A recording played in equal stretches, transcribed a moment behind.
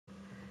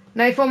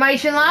No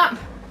formation lap?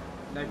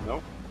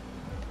 No.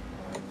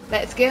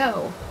 Let's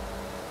go.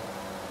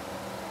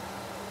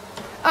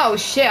 Oh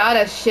shit, I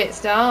had a shit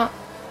start.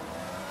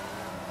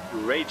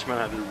 Rageman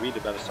had a really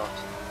bad start.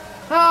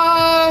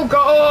 Oh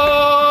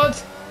god!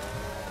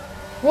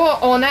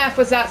 What on earth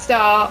was that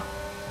start?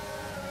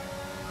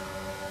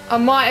 I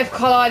might have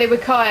collided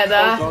with Kaya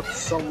there. Oh god,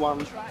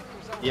 someone...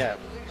 Yeah,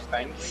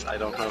 thanks. I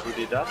don't know who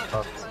did that,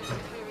 but...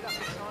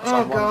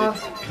 Oh god.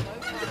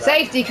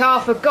 Safety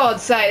car, for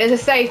God's sake, there's a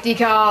safety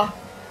car.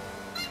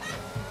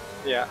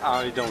 Yeah,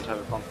 I don't have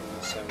a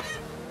confidence, so...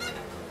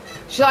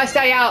 Should I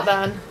stay out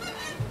then?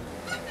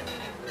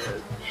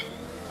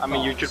 I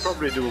mean, you could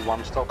probably do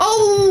one stop.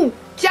 Oh!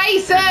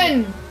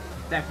 Jason!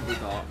 Definitely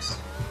box.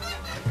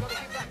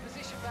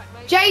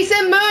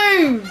 Jason,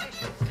 move!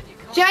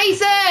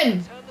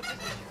 Jason!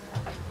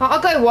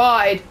 I'll go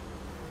wide.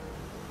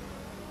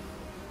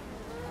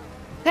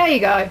 There you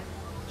go.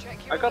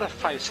 I got a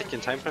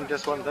 5-second time from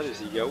this one, that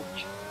is a yoke.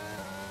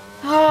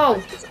 Oh,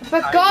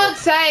 for God's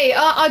sake!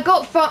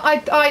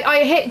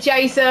 I hit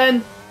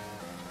Jason.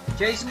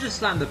 Jason just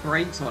slammed the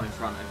brakes on in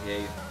front of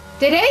you.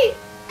 Did he?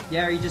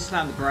 Yeah, he just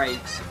slammed the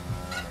brakes.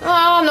 Oh,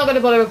 I'm not going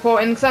to bother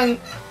reporting. Cause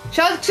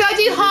should I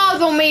do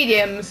hards or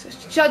mediums?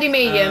 Should I do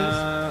mediums?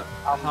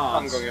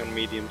 I'm going on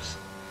mediums.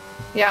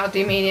 Yeah, I'll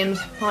do mediums.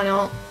 Why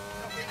not?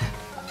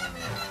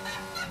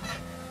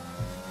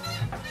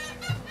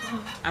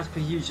 As per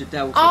usual,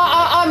 Delta.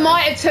 I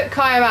might have took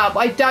Kaya out, but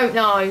I don't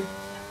know.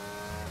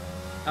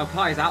 Oh,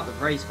 Kaya's out the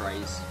race.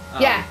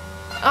 Yeah,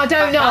 I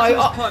don't know. He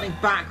was putting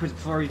backwards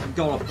before he even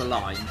got off the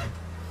line.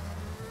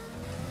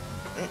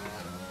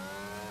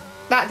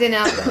 That didn't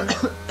happen.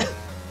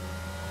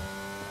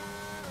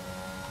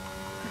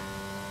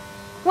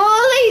 Well,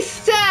 at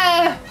least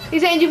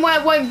his engine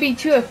wear won't be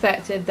too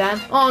affected then.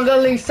 Oh, I'm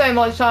going to lose so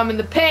much time in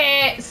the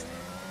pits.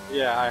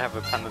 Yeah, I have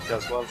a penalty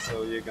as well,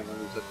 so you're gonna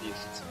lose at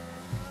least.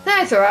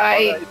 That's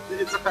alright. Well,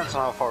 it depends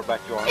on how far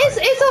back you are.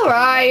 It's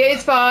alright,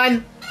 it's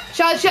fine.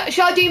 Shall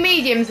I do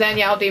mediums then?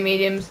 Yeah, I'll do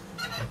mediums.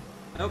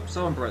 Oh,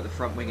 someone broke the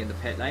front wing in the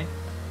pit lane.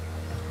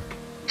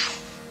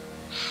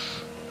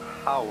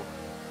 How?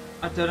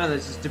 I don't know,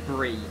 there's just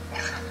debris.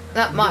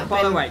 That might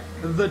By the way,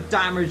 the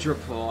damage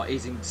report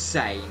is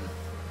insane.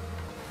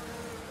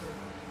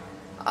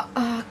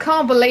 I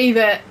can't believe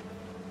it.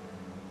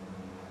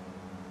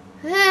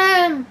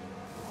 I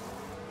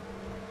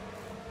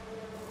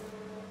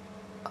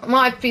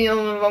might be on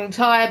the wrong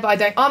tyre, but I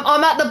don't.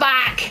 I'm at the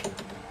back.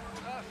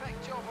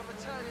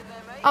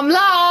 I'm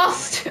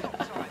lost.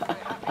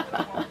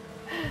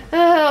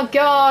 Oh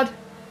God.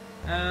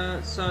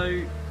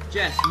 So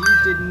Jess, you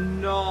did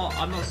not.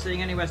 I'm not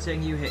seeing anywhere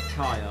saying you hit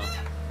Kaya.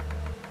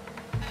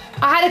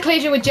 I had a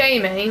collision with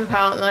Jamie,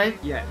 apparently.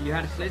 Yeah, you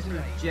had a collision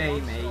with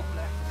Jamie.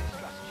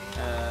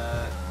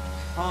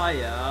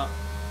 Kaya.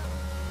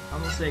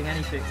 I'm not seeing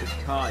anything with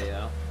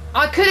Kaya.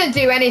 I couldn't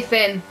do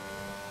anything.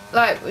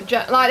 Like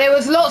there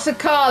was lots of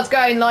cars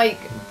going like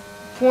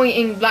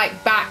pointing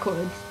like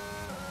backwards.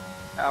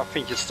 I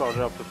think it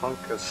started up the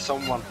front because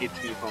someone hit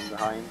me from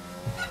behind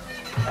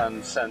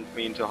and sent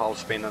me into half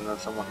spin, and then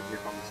someone hit me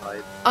from the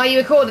side. Are you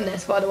recording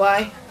this, by the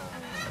way?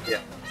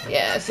 Yeah.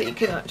 Yeah, so you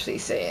can actually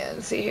see it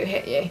and see who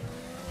hit you.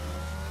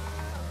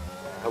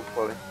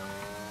 Hopefully.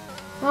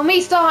 Well,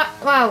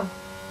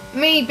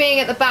 me being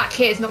at the back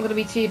here is not going to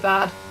be too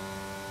bad.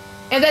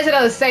 If there's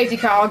another safety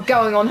car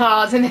going on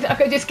hards, and then I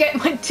could just get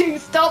my 2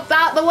 stops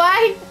out the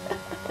way.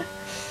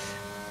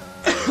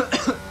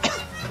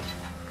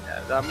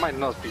 Yeah, that might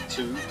not be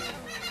too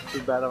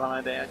bad of an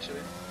idea,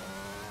 actually.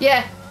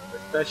 Yeah.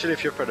 Especially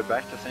if you're further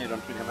back, then you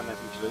don't really have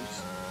anything to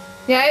lose.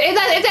 Yeah,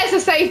 if there's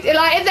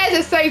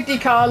a safety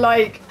car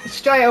like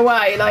straight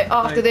away, like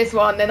after this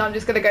one, then I'm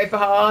just gonna go for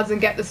hards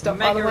and get the stop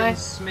out of the way. Mega and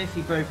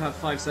Smithy both have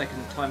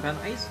 5-second time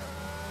penalties.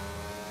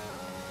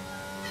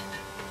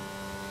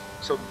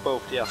 So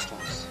both the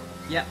Astons.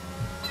 Yep.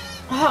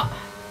 Oh,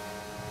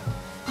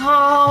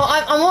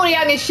 I'm already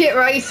having a shit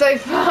race so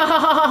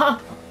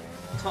far.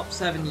 Top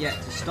 7 yet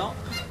to stop.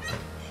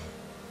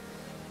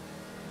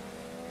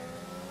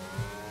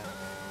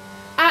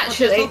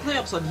 Actually, on the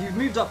upside, you've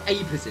moved up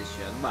a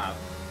position. Wow.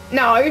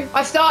 No,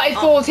 I started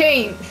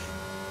 14th.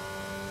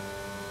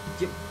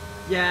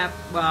 Yeah,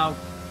 well,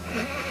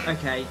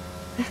 okay.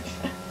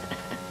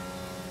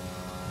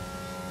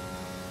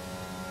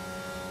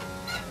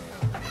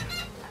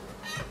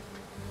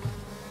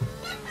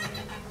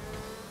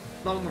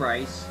 Long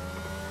race.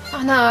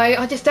 I know,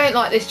 I just don't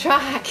like this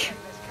track.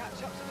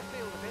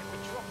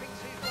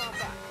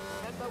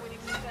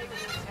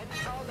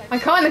 I'm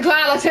kind of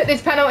glad I took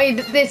this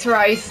penalty this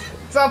race,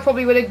 because I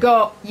probably would have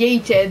got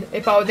yeeted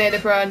if I was near the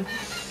front.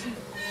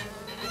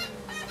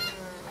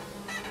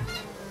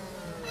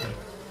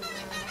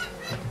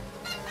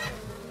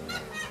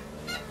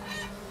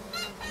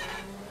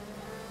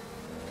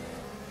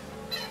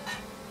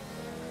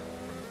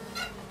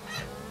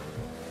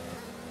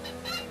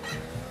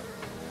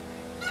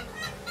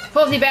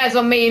 Fozzie Bear's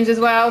on mediums as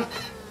well.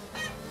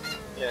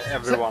 Yeah,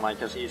 everyone I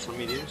can see is on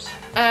mediums.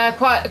 There's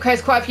quite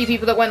a few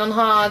people that went on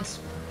hards.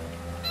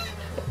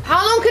 How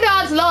How long could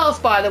ads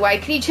last, by the way?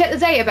 Can you check the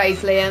database,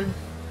 Liam?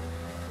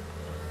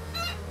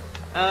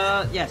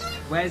 Yes.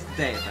 Where's the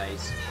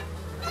database?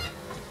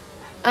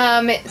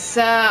 It's,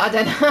 I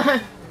don't know.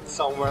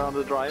 Somewhere on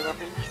the drive, I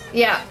think.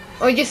 Yeah,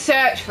 or you just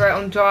search for it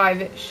on Drive,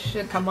 it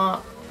should come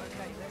up.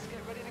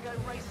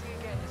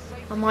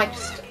 I might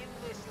just...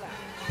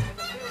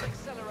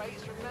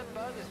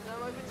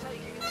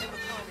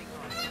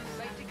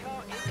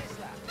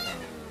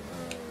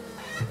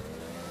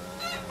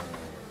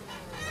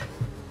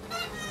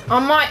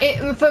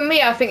 for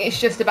me, I think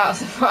it's just about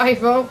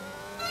survival.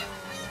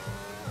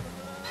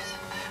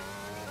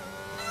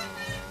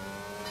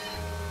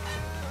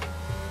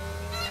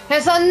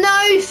 There's a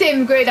no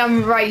sim grid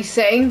I'm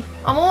racing.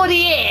 I'm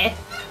already here.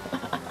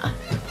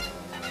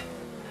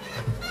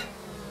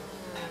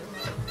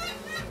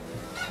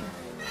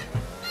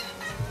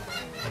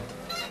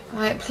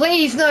 Right,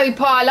 please no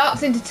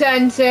pile-ups into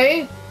turn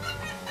 2.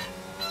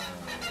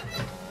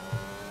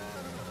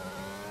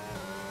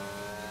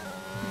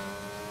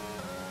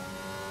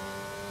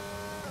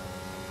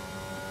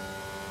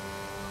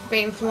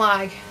 Green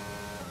flag.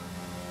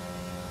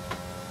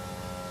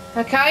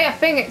 Okay, I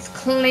think it's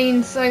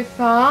clean so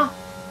far.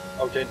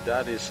 Okay,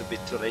 that is a bit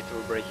too late for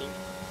braking.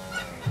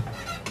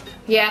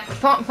 Yeah,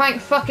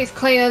 thank fuck it's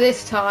cleaner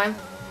this time.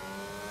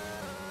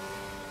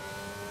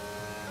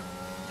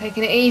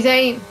 Taking it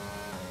easy.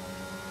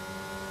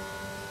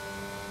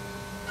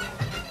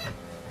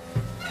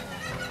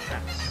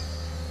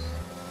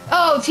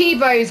 Oh,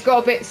 Tebow's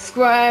got a bit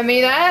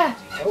squirmy there.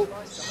 Oh,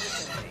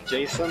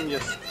 Jason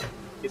just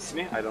hits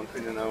me. I don't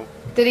really know.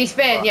 Did he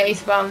spin? Yeah, he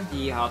spun.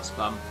 He hard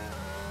spun.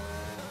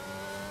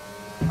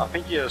 I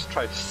think he just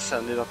tried to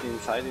send it up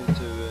inside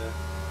into.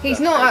 He's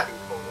not.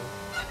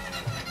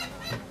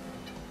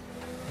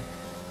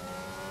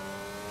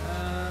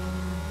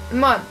 It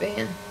might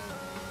be.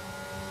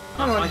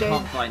 I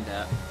can't find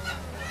it.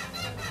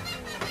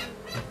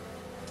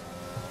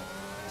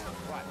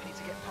 Right, we need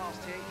to get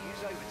past here.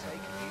 Use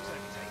overtake. Use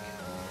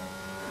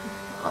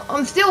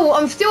overtake.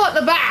 I'm still at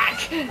the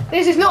back.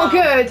 This is not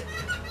good.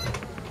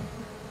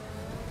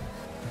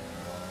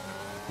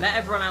 Let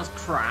everyone else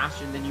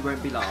crash, and then you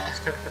won't be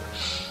last.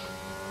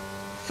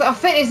 So I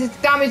think this is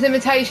a damage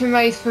limitation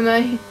race for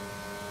me.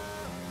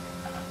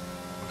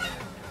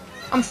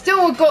 I'm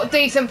still got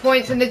decent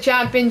points in the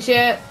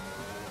championship.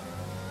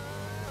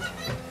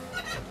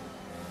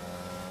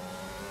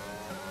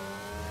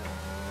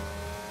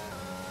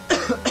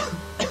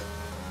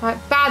 Right,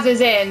 Baz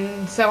is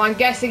in, so I'm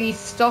guessing he's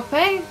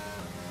stopping.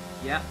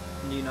 Yep,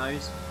 new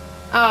nose.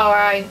 Oh,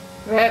 right.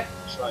 Rip.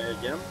 Try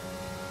again.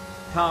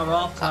 Car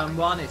off, turn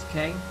 1, it's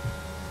king.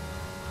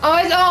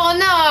 Oh, oh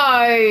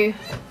no!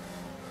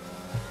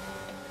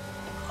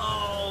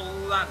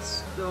 Oh,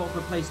 that's the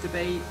awkward place to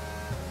be.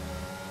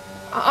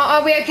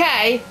 Are we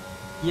okay?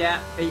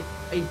 Yeah,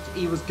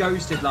 he was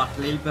ghosted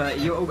luckily, but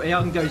he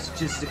unghosted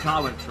just as the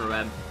car went through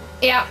him.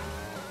 Yeah.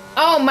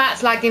 Oh,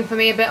 Matt's lagging for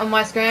me a bit on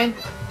my screen.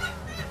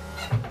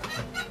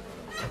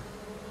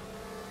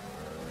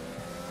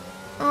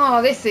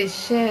 Oh, this is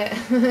shit.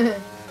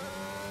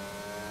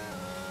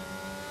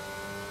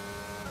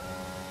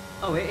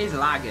 Oh, it is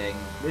lagging.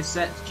 This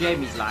set,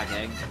 Jamie's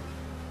lagging.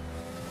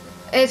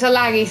 It's a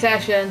laggy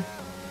session.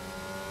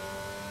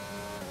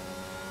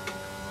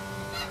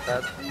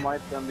 That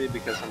might then be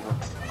because I'm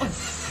not.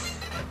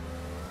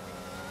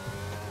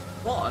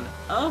 What on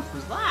earth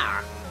was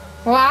that?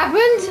 What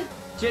happened?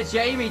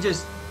 Jamie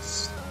just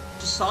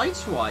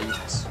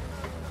sideswiped.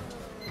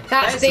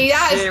 That's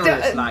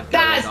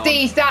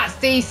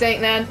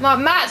decent then.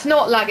 Matt's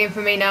not lagging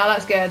for me now.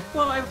 That's good.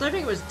 Well, I don't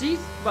think it was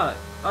decent. Well,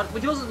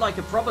 it wasn't like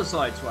a proper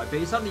sideswipe, but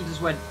he suddenly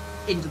just went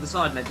into the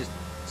side and then just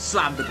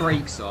slammed the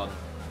brakes on.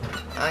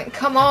 Right,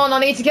 come on, I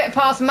need to get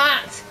past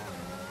Matt.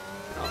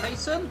 Oh,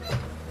 Mason.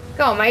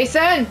 Go on,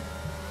 Mason.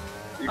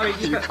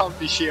 You can't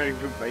be cheering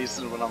for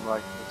Mason when I'm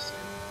like this.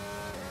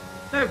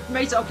 No,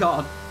 Mason. Oh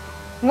God.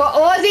 What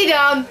has he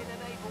done?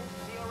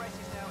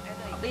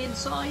 Up the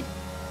inside.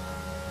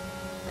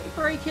 Are you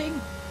braking?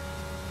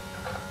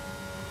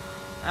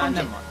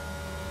 Never mind.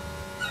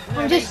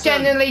 I'm just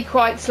generally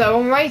quite slow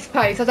on race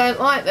pace. I don't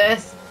like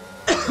this.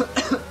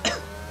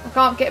 I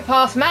can't get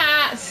past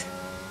Matt.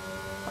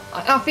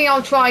 I think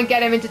I'll try and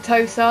get him into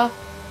Tosa.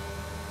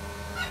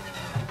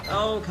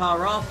 Oh,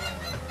 car off.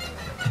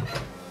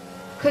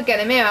 Could get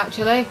him here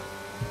actually.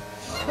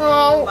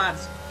 Oh.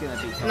 That's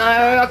gonna be fun.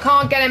 No, I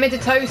can't get him into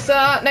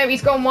Tosa. No,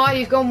 he's gone wide.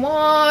 He's gone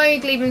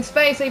wide. Leave him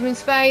space. Leave him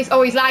space.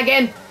 Oh, he's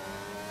lagging.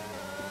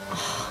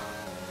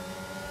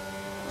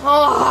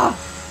 Oh.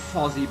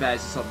 Fozzie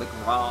Bear's just on the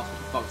grass. What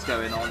the fuck's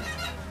going on?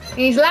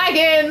 He's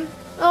lagging.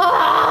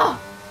 Oh.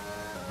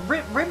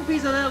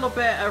 Rimpy's a little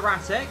bit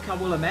erratic, I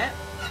will admit.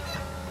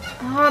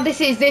 Oh, this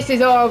is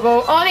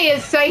horrible. Only a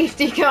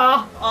safety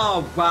car.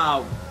 Oh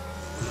wow.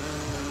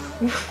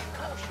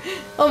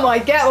 Oh my,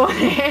 get one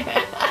here.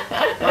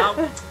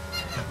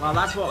 well,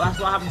 that's what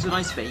happens when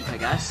I speak, I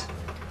guess.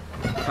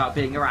 About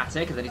being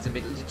erratic, and then he's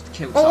immediately just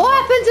killed Oh, someone.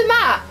 what happened to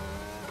Matt?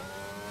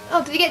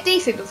 Oh, did he get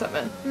designed or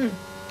something?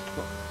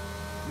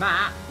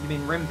 Matt? You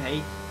mean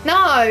Rimpy?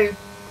 No.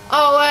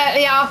 Oh,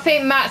 yeah, I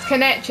think Matt's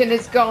connection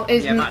is gone.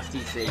 Yeah, Matt's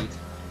DC'd.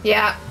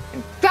 Yeah.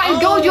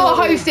 Thank God you're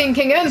hosting,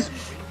 Kingham.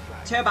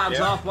 Turbines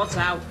Yeah. off, what's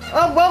out?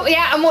 Oh, well,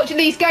 yeah, I'm watching.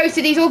 He's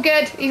ghosted. He's all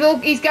good.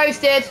 He's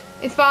ghosted.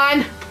 It's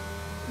fine.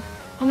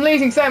 I'm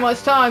losing so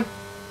much time.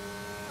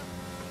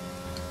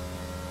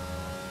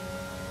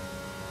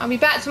 I'll be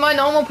back to my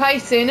normal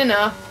pace soon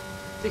enough.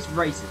 This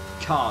race is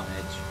carnage.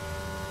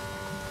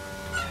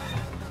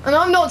 And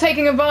I'm not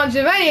taking advantage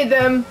of any of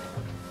them.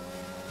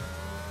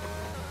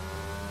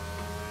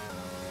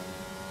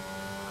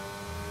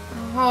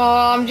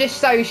 Oh, I'm just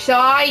so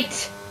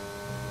shite.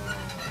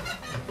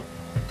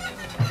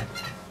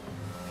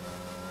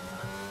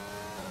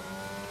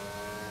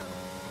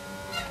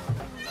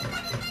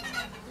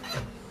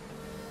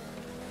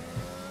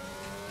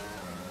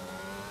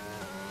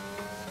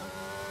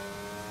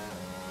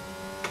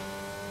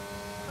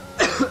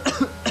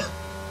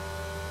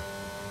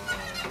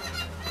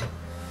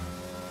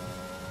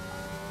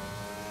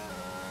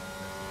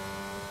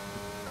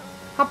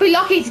 I'll be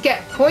lucky to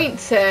get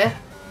points here.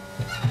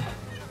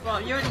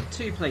 Well, you're only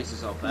 2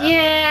 places off there.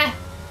 Yeah.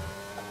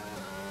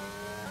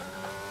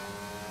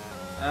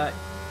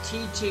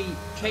 TT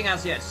King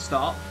has yet to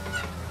stop.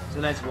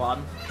 So there's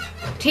 1.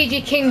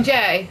 TG King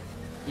J.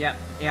 Yep,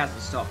 he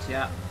hasn't stopped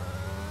yet.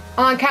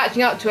 I'm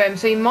catching up to him,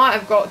 so he might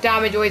have got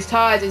damage or his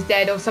tyres is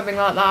dead or something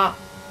like that.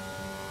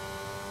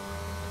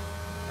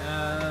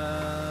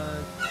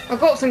 I've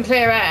got some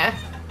clear air.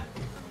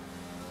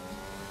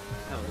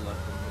 Have a look.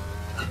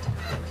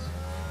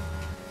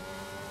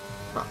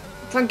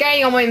 So I'm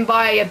gaining on him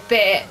by a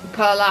bit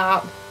per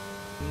lap.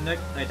 Nope,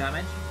 no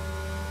damage.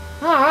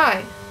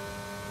 Alright.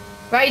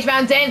 Rage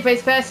Man's in for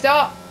his first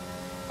stop.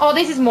 Oh,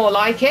 this is more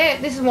like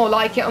it. This is more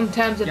like it in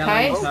terms of Yellow.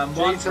 pace. One,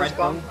 Jason's red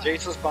bum. bum.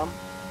 Jason's bum.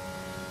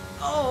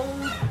 Oh,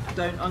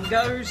 don't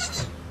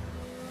unghost.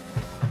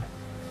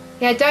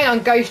 Yeah, don't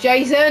unghost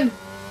Jason.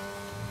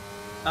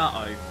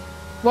 Uh-oh.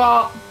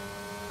 What?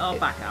 Oh,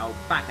 back out,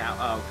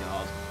 oh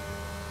god.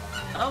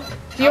 Oh,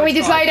 Do you want me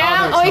to slow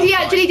down? no, Oh, it's is he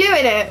not actually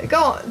doing it?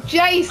 Go on.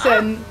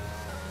 Jason.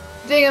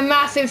 Doing a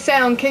massive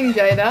sell on King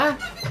J there.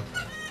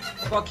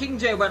 fine. Well, King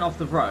J went off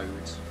the road.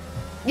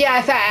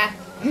 Yeah, fair.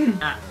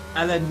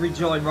 And then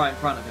rejoined right in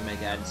front of him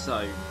again,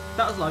 so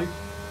that was low.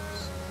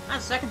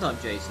 That's the second time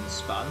Jason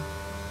spun.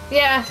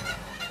 Yeah.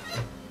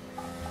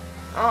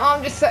 Oh,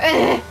 I'm just so...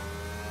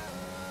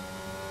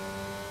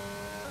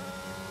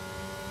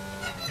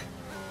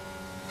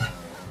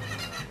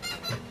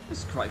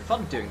 This is quite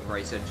fun doing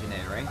race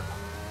engineering.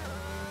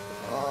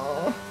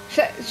 Oh.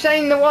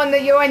 Shame the one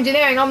that you're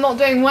engineering, I'm not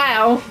doing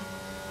well.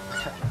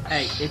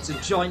 Hey, it's a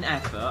joint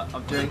effort.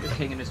 I'm doing it with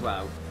Kingan as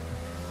well.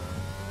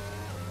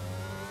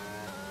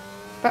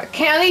 But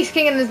at least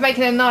Kingham is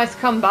making a nice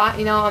comeback,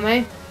 you know what I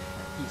mean?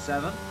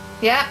 P7.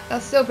 Yeah,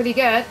 that's still pretty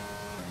good.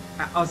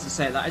 I was to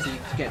say that as he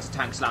gets a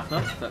tank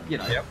slapper, but you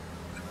know. Yep.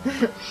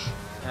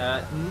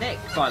 Nick,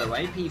 by the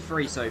way,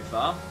 P3 so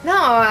far.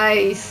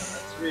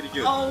 Nice. It's really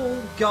good.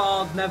 Oh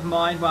god, never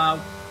mind. Well,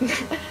 he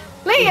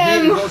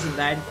Liam! really wasn't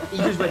then. He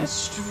just went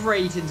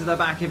straight into the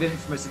back of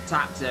Infamous and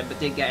tapped him, but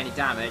didn't get any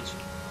damage.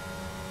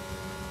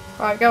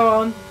 Right, go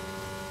on.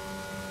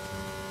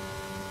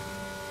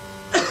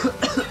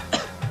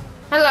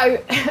 Hello.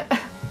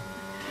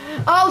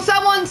 Oh,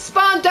 someone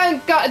spun.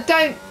 Don't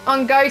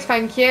unghost,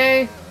 thank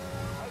you.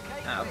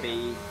 That'll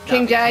be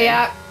King J,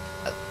 yeah.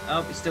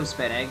 Oh, he's still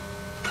spinning.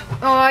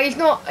 Oh, he's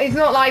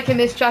not liking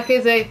this track,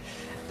 is he?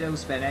 Still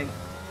spinning.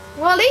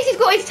 Well, at least he's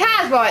got his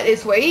tires right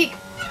this week.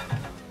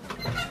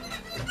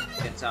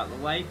 Gets out of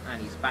the way, and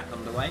he's back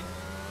on the way.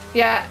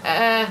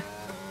 Yeah,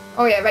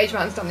 oh yeah, Rage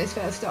Man's done his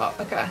first stop,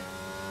 okay.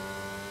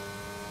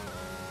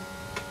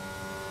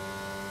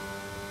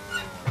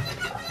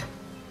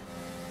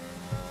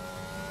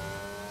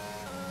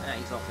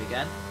 He's off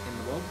again,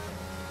 in the wall.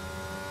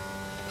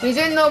 He's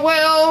in the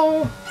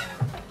wheel!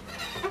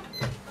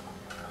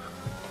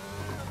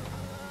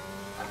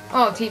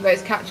 Oh,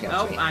 T-Bo's catching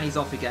up Oh, to me. and he's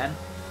off again.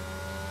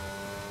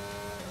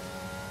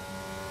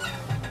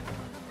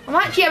 I'm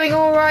actually having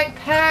alright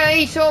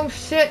pace, oh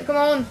shit, come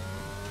on.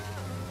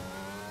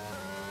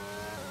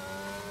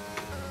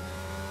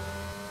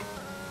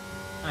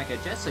 Okay,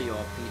 Jess, so you're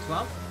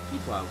P12?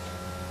 P12.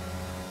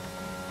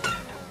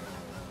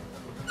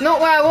 Not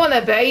where I want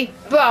to be,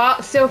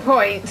 but still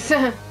points.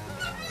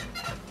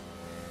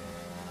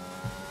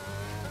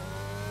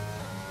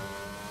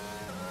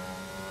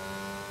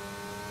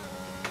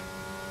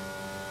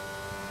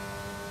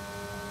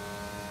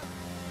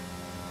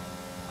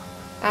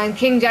 And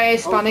King J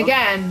is spun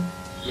again.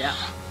 Yeah.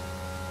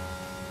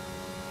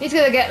 He's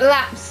going to get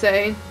lapped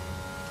soon.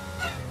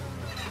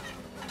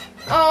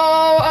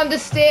 Oh,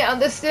 understeer,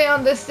 understeer,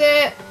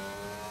 understeer.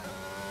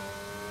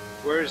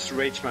 Where is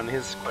Rageman?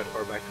 He's quite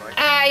far back,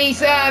 right? He's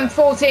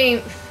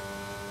 14th.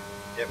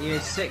 Yep. He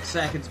is 6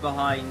 seconds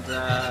behind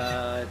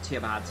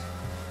Tiamat.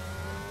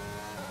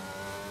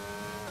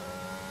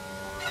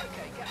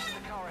 Okay, gas in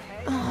the car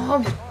ahead.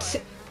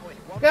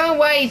 Oh, go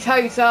away,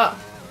 Tota.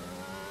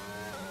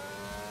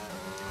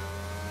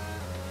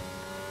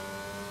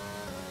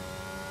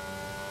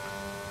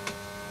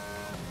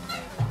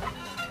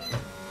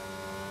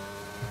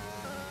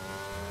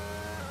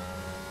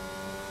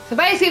 So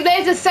basically, if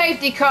there's a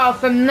safety car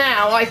from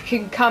now, I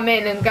can come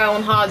in and go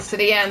on hards to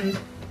the end.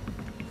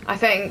 I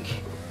think.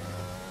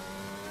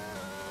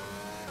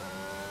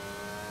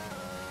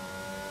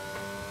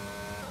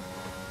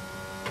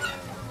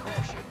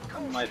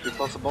 Might be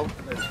possible.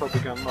 It's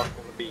probably not going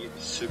to be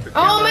super.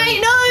 Oh,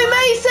 mate,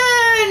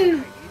 no,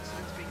 Mason!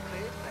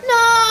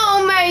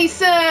 No,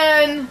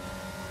 Mason!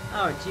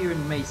 Oh, it's you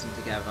and Mason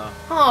together.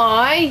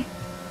 Hi.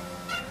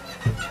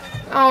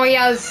 Oh, he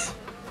has.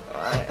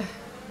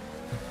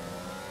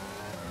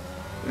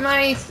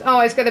 Mace. Oh,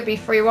 it's going to be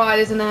free wide,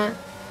 isn't it?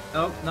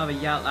 Oh, another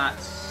yell.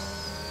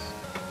 That's.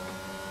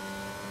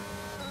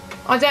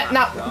 I don't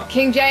know.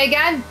 King J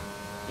again?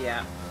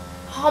 Yeah.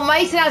 Oh,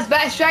 Mason has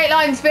better straight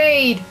line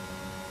speed.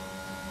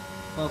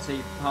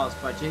 40 passed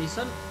by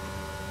Jason.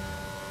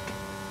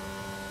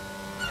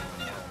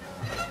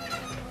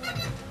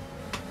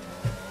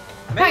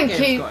 Thank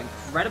you. Got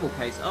incredible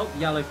pace. Oh,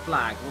 yellow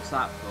flag. What's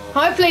that for?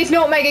 Hopefully it's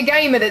not Mega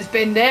Gamer that's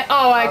binned it.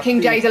 Oh,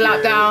 King J's a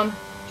lap down.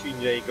 King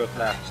J got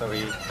lapped, so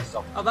he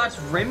stopped. Oh, that's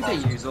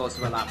Rimpy who's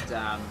also a lap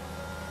down.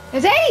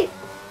 Is he?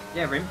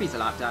 Yeah, Rimpy's a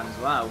lap down as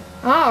well.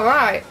 Oh,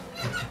 right.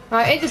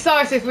 Right,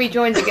 Indecisive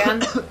rejoins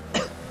again.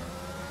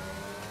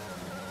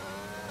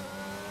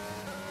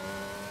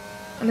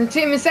 And the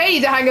two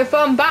Mercedes are having a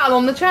fun battle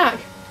on the track.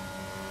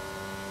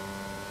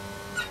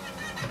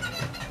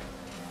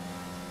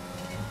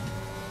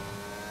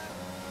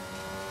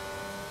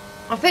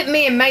 I think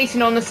me and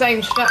Mason are on the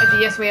same strategy.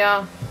 Yes, we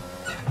are.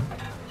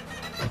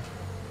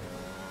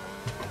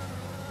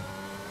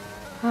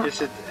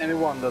 Is it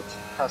anyone that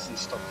hasn't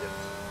stopped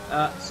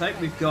yet? So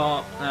we've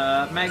got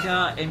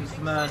Mega,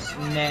 Infamous,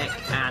 Nick,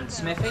 and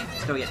Smithy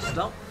still yet to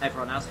stop.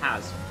 Everyone else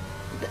has.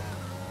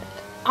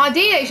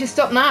 Ideally, it should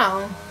stop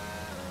now.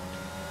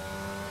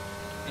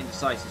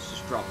 Indecisive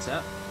just dropped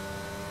it.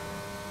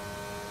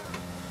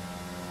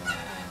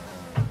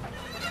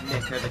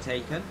 Nick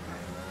overtaken.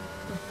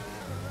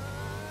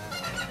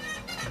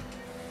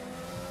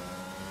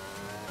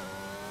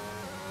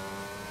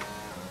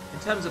 In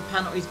terms of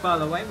penalties, by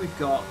the way, we've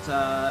got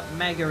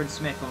Mega and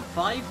Smith on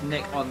 5,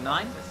 Nick on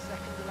 9.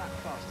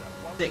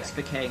 6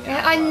 for King.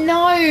 Yeah, I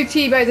know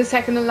T-Bow's a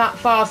second and lap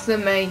faster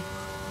than me.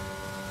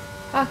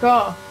 Fuck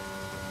off.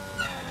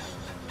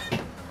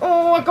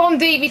 Oh, I've gone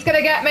deep. He's going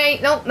to get me.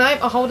 Nope, nope.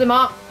 I'll hold him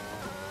up.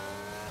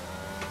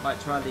 Might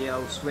try the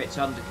old switch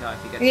undercut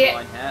if he gets Yeah.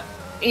 line hit.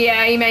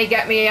 Yeah, he may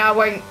get me. I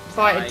won't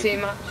fight it too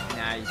much.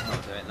 Nah, he's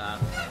not doing that.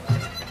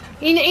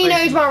 He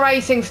knows my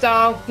racing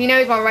style. He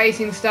knows my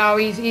racing style.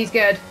 He's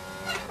good.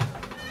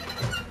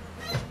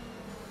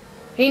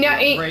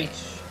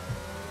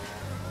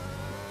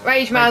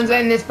 Rage Man's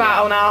in this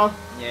battle now.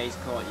 Yeah, he's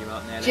caught you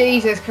up nearly.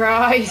 Jesus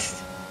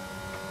Christ.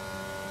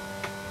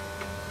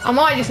 I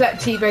might just let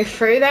T-Bow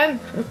through then.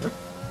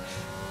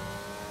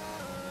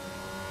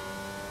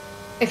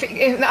 As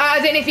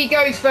in if he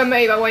goes for a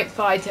move, I won't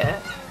fight it.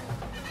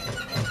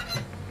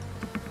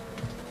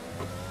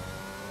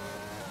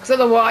 Because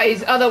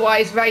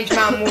otherwise Rage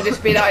Man will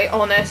just be like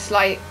honest,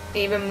 like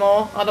even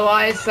more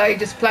otherwise. So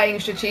just playing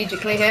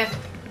strategically here.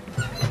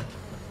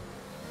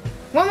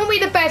 When will be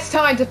the best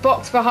time to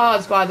box for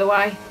hards, by the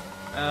way?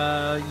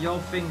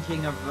 You're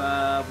thinking of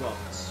what?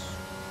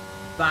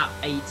 About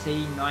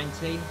 18,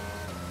 19?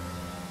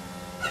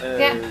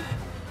 Yeah.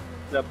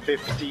 The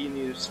 15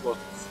 is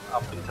what's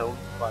up until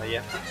by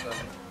yeah. So.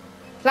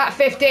 Lap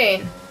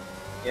 15?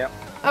 Yep.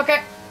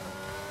 Okay.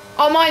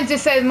 Oh, mine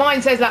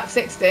says lap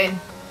 16.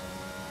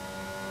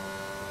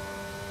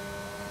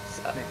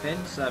 Smith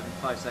in, serving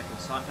 5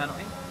 seconds time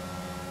penalty.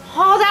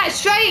 Oh, that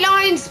straight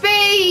line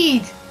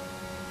speed!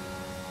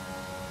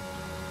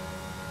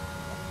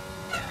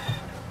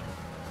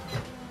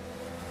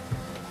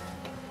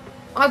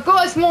 I've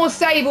got a more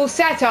stable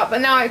setup,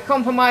 but now it's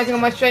compromising on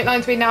my straight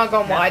line speed. Now I've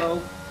gone wide.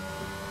 Careful.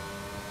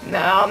 No,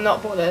 I'm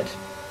not bothered.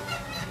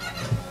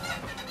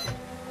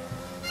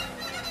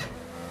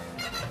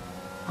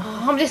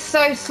 Oh, I'm just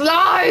so slow!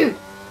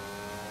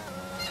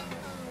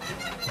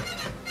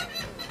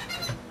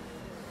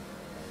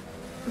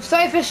 I'm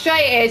so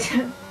frustrated.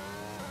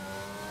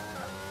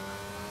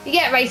 You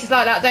get races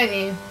like that, don't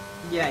you?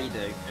 Yeah, you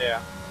do.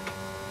 Yeah.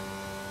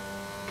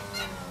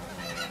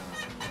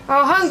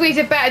 Oh, Hungary's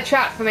a better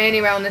track for me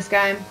anyway on this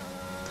game.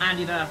 And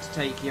you don't have to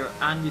take your.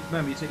 And you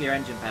remember you took your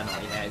engine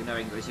penalty there,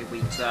 knowing it was your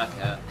weak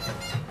circuit.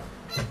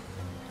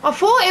 I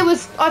thought it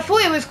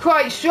was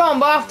quite strong,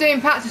 but after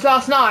doing practice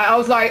last night, I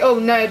was like, oh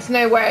no, there's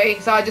no way.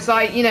 So I just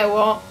like, you know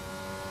what?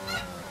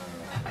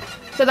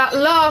 So that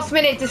last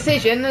minute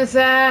decision has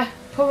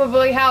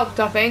probably helped,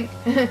 I think.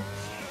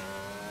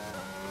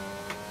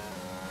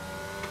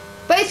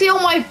 Basically,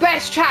 all my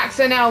best tracks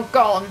are now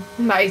gone.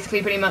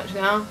 Basically, pretty much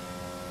now.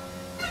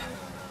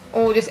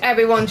 Or just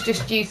everyone's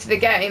just used to the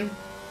game.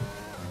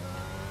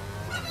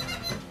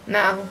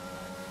 Now.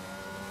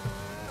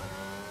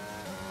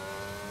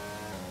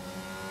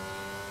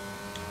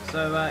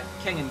 So,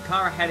 King and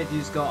car ahead of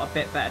you's got a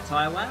bit better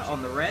tyre wear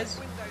on the res.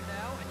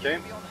 Okay,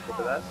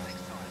 copy that.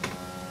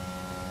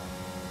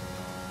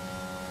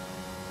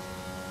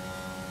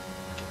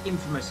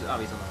 Infamous. Oh,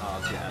 he's on the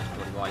hards, yeah, that's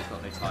probably why he's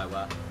got no tyre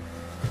wear.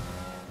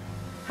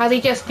 Has he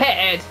just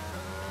pitted?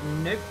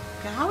 Nope.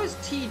 How has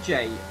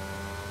TJ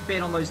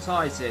been on those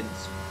tyres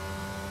since?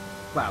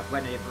 Well,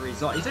 whenever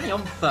he's on. He's only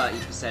on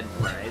 30%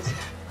 where it is.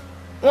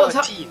 What's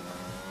 13.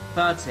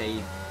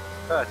 30.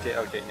 30,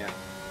 okay, yeah.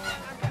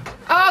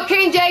 Oh,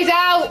 King J's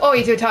out! Oh,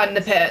 he's retired in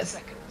the pits.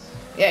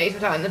 Yeah, he's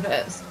retired in the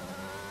pits.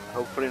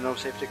 Hopefully no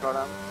safety car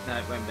down. No,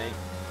 it won't be.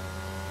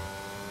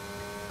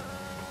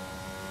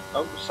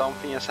 Oh,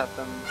 something has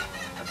happened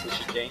at the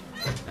chicane.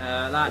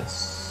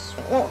 That's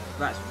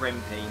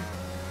Rimpy.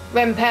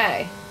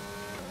 Rempe.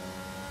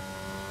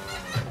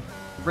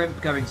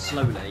 Rimp going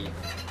slowly.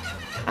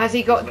 Has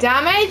he got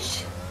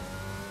damage?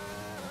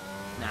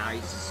 Nah,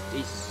 he's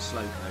a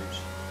slow coach.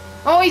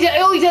 Oh, he's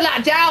a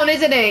lap down,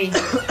 isn't he?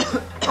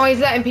 Oh, he's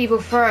letting people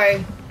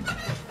through.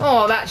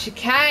 Oh, that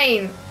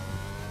chicane.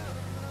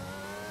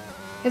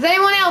 Is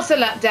anyone else a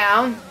lap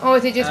down? Or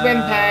is it just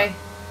Rimpe?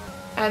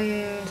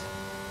 And...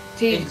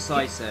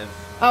 Indecisive.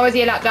 Oh, is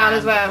he a lap down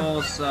as well?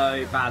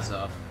 Also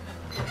Bazza.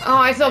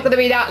 Oh, it's not going to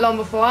be that long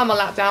before I'm a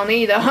lap down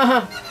either.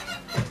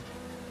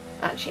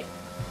 Actually.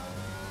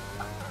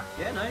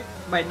 Yeah, no.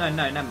 Wait, no,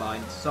 never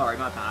mind. Sorry,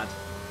 my bad.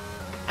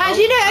 As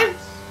you know.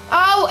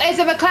 Oh, it's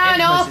a McLaren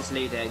Infamous off. is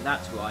leading,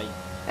 that's why.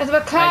 There's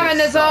a McLaren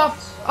that's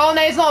off. Oh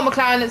no, it's not a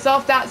McLaren that's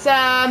off. That's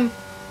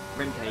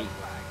Rimpy.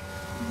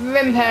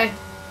 Rimpe.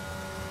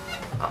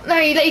 Oh, no,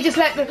 he just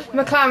let the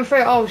McLaren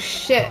through. Oh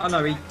shit. Oh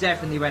no, he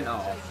definitely went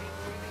off.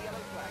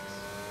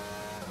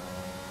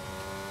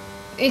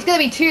 He's going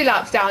to be 2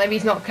 laps down if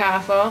he's not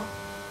careful.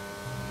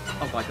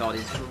 Oh my god,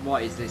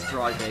 what is this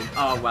driving?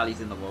 Oh well,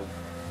 he's in the wall.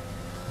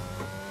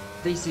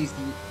 This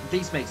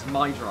makes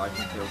my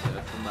driving feel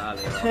good from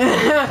earlier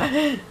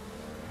on.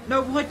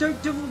 No, I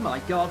don't do. Oh my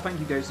god, thank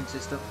you, ghosting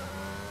system.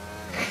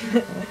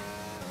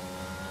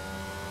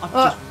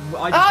 Oh,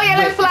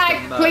 yellow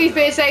flag! Please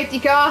be a safety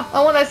car.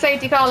 I want a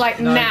safety car like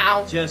No,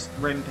 now. Just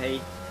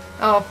Rimpy.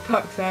 Oh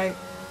fuck's sake.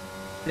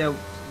 No,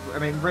 I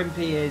mean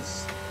Rimpy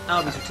is.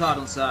 Oh, he's retired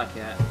on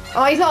circuit.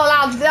 Oh, he's not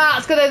allowed to.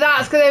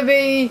 That's gonna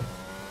be.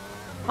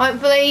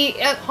 Hopefully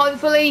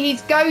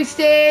he's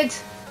ghosted.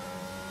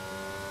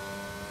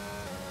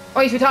 Oh,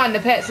 he's retired in the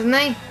pits, isn't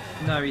he?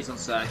 No, he's on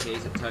circuit.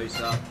 He's at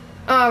Tosa.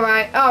 All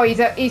right. Oh,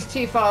 he's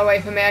too far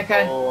away from me.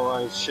 Okay. Oh,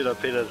 I should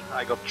have pitted.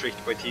 I got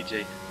tricked by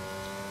TJ.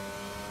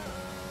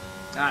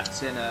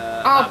 That's in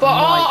a.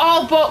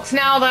 I'll box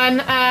now then,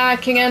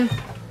 Kingen.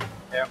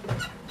 Yeah.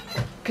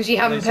 Because you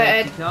haven't no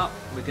pitted. safety car.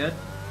 We're good.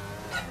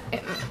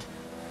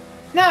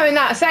 No, in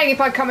that saying,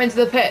 if I come into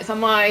the pits, I'm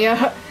like,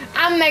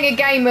 and Mega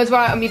Gamer's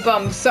right on me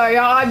bum, so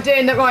I'm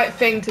doing the right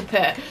thing to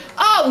pit.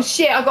 Oh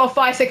shit! I got a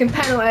 5-second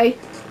penalty.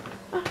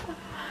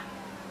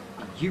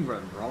 You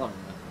run wrong.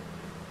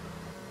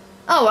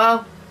 Oh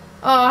well.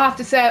 Oh, I have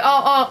to serve.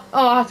 Oh,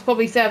 I have to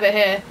probably serve it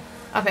here.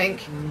 I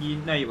think.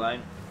 No, you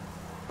won't.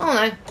 Oh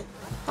no.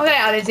 I'll get it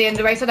added to the end of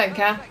the race. I don't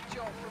care.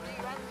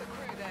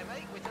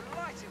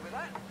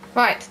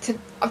 Right.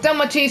 I've done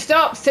my 2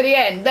 stops to the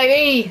end,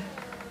 baby.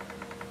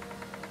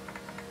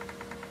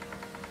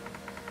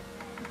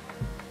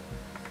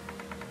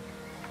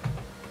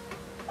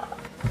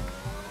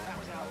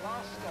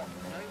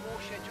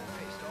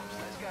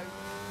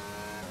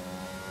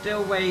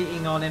 Still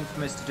waiting on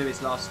Infamous to do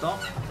his last stop.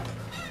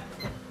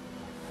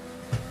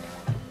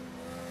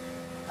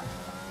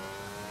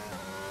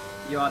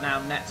 You are now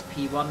net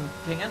P1,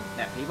 Kingen.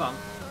 Net P1.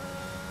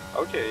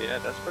 Okay, yeah,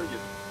 that's very good.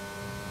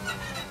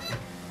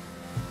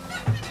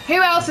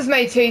 Who else has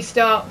made 2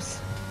 stops?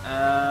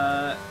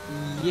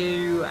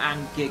 You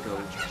and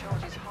Giggle.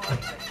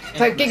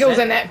 So Giggle's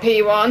a net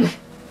P1.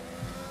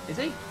 Is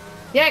he?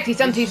 Yeah, because he's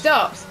done 2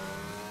 stops.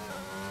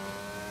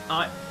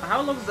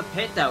 How long is the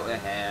pit delta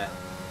here?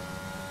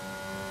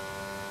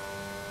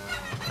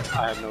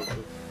 I have no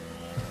clue.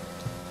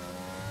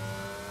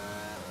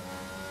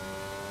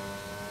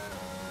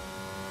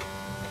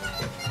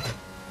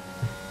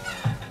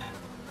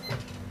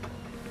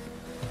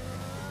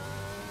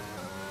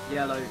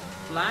 Yellow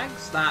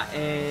flags. That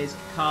is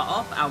car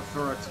off.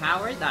 Alpha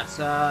Tauri. That's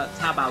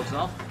tab out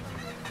off.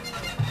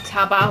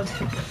 Tab out.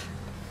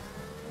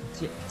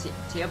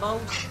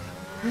 Theobald?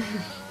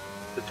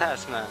 The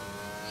Tasman.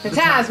 The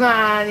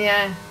Tasman,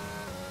 yeah.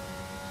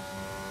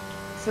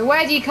 So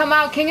where do you come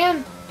out,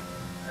 Kingen?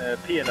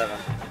 P11.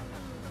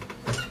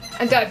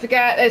 And don't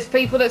forget, there's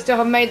people that still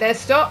haven't made their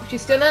stops. You're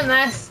still in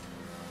this.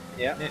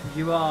 Yeah.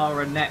 You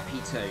are a net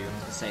P2, I'm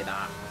going to say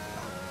that.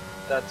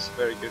 That's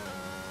very good.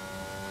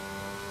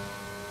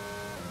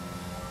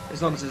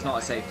 As long as it's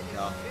not a safety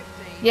car.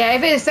 Yeah,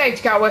 if it's a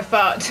safety car, we're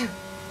fucked.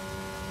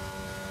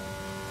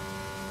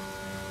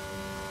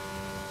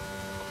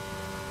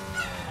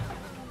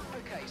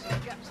 Okay, so the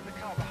gap to the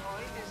car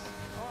behind is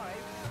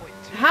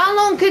 5.2. How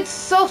long could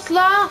soft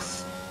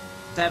last?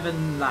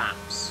 7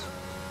 laps.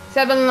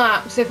 7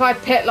 laps. If I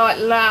pit like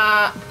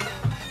lap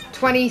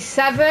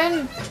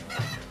 27.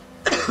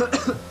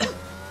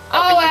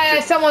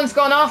 Someone's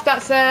gone off.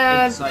 That's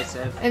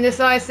Indecisive.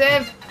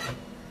 indecisive.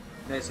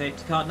 No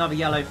safety car. Another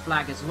yellow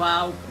flag as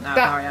well. Now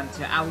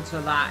Variante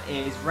Outer. That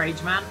is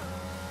Rage Man.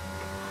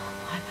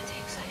 Why am I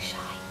doing so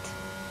shite?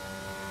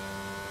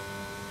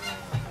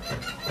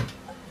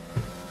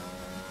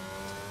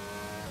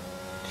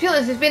 be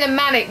honest, it's been a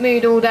manic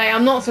mood all day.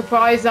 I'm not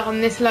surprised that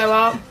I'm this low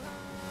up.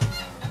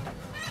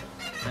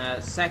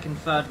 Second,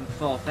 third, and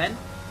fourth in.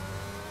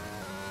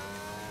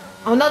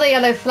 Oh, another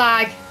yellow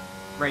flag.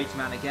 Rage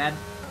man again.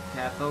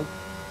 Careful.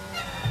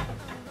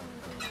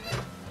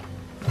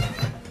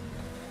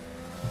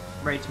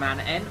 Rage man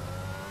in.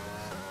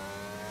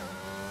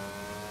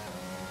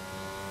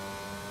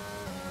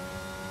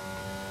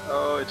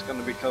 Oh, it's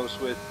gonna be close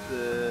with.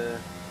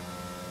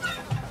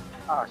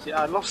 See,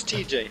 I lost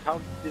TJ.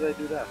 How did I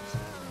do that?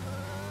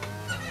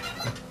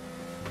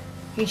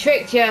 He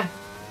tricked you.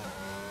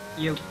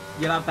 You'll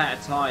have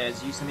better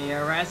tyres. Use some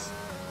ERS.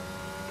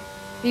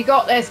 You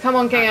got this. Come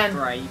on, That's King.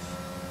 brave.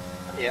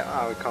 Yeah,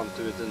 I can't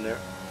do it in there.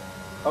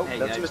 Oh, There you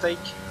that's go. a mistake.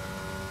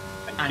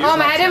 Thank And you. Oh,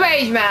 I'm ahead of Top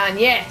Rage Man.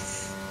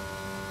 Yes.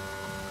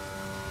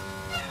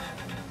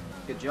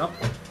 Good job.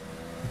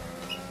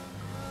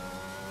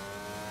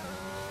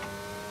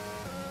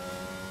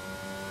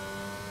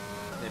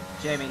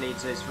 Jamie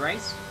leads this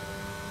race.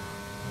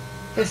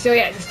 There's still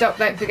yet to stop.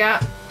 Don't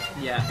forget.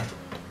 Yeah.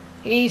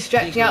 He's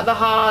stretching out the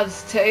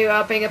hards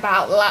to being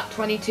about lap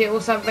 22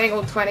 or something,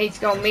 or 20 to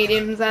go on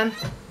mediums then.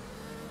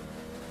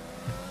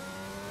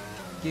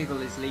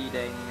 Giggle is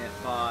leading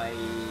by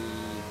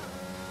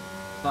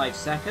 5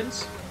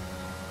 seconds.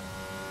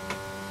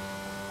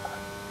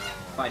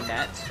 By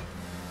net.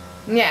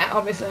 Yeah,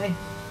 obviously.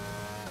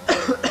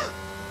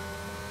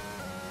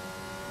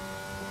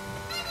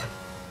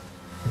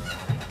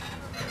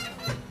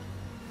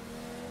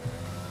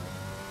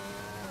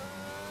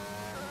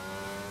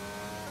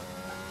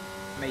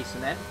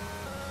 Mason in. And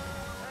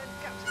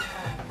gap to the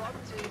car in front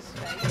is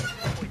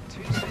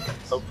 8.2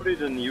 seconds. Hopefully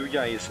the new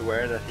guy is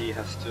aware that he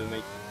has to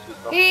make 2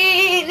 stops.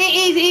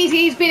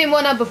 He's been in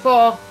one up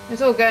before.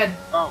 It's all good.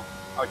 Oh,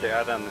 okay,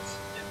 I done this.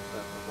 Yeah,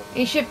 that's no problem.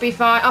 He should be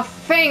fine. I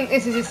think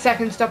this is his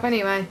second stop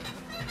anyway.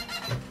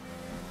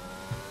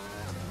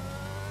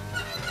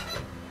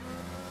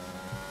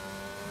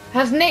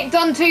 Has Nick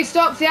done 2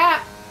 stops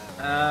yet?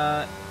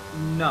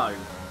 No.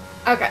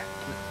 Okay.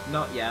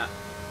 Not yet.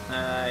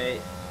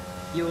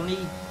 You'll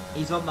need...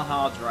 He's on the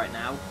hards right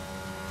now.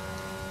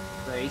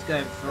 So he's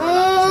going for a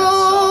lap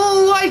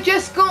Oh, I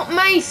just got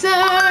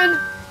Mason!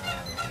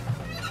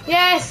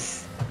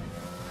 Yes!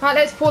 Right,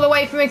 let's pull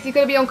away from him because he's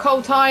going to be on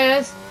cold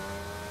tyres.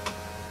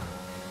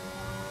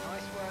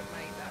 Nice work,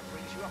 mate. That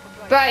brings you up a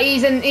place. But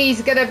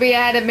he's going to be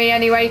ahead of me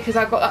anyway because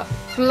I've got that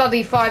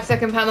bloody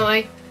 5-second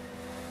penalty.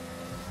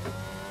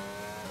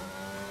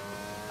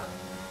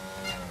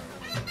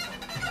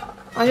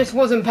 I just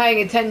wasn't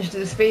paying attention to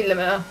the speed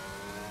limiter.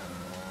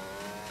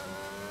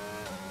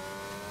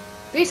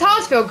 These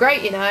hards feel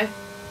great, you know.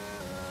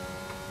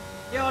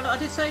 Yeah, I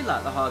did say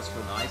that. The hards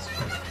feel nice.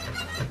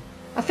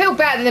 I feel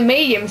better than the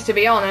mediums, to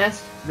be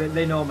honest.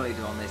 They normally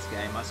do on this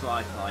game. That's what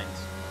I find.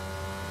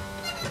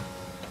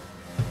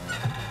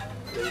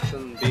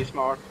 Jason, be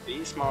smart,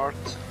 be smart.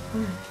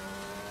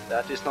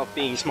 That is not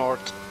being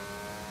smart.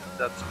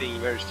 That's being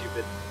very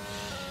stupid.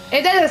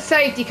 If there's a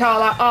safety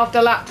car like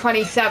after lap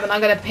 27, I'm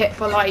going to pit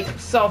for like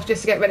soft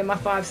just to get rid of my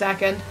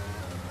 5-second.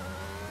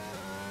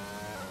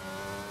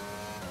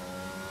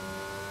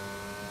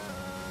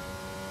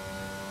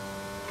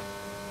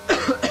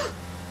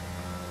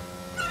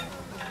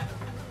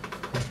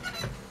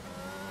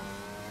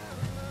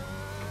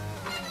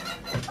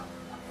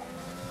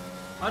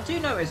 I do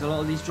notice a lot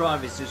of these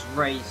drivers just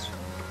race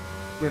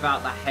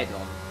without the head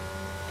on.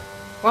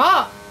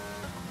 What?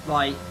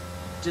 Like,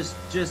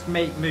 just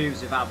make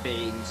moves without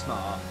being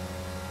smart.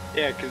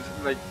 Yeah, because,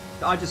 like,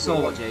 I just saw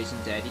what Jason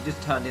did. He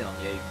just turned in on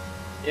you.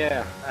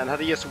 yeah, and had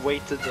he just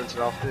waited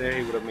until after there,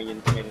 he would have made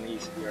an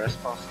easy DRS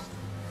pass.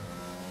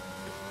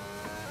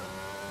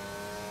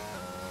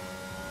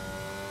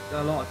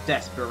 A lot of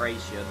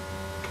desperation.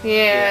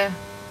 Yeah.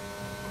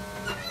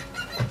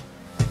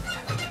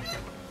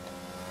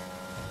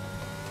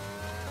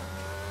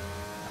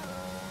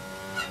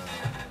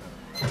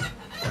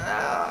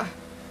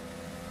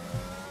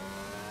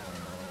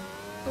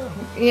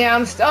 Yeah,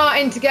 I'm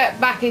starting to get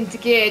back into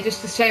gear,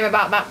 just a shame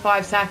about that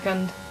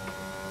 5-second.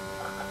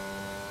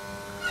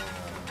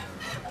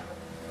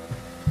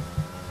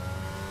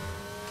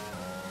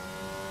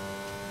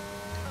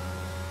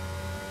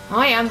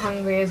 I am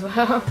hungry as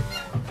well.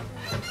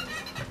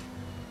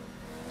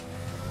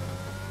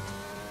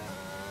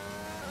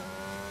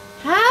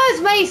 How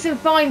does Mason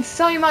find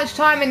so much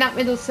time in that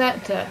middle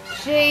sector?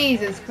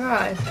 Jesus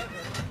Christ.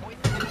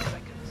 0.3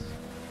 seconds.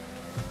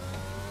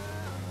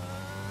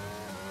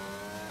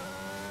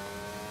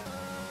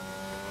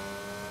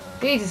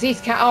 Jesus, his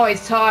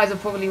tyres are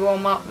probably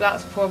warm up,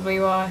 that's probably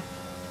why.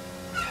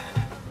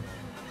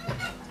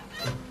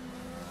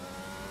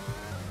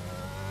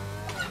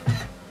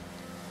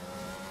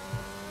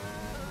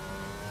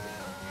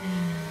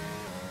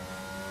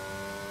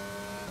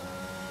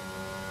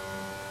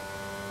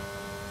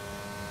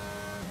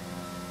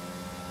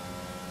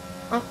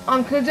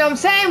 I'm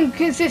saying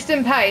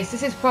consistent pace,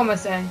 this is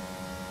promising.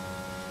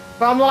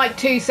 But I'm like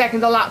 2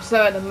 seconds a lap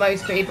slower than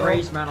most people.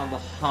 Rage man on the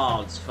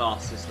hards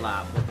fastest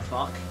lap. What the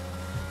fuck?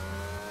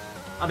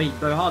 I mean,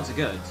 the hards are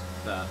good,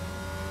 but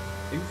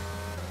oof.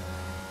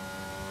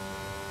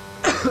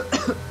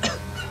 Second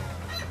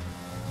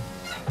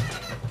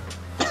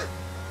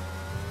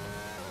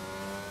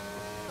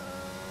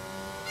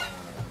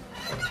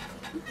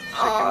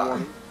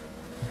warning.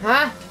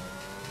 Huh?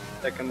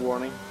 Second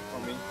warning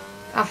from me.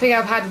 I think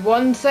I've had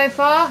one so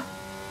far.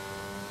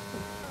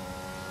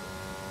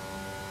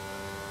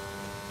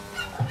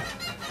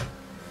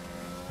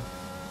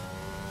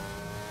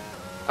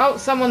 Oh,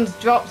 someone's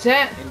dropped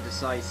it.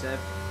 Indecisive.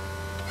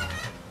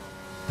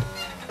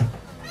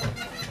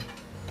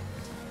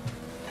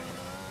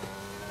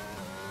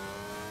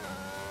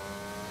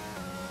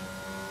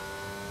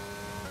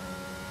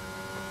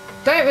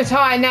 Don't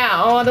retire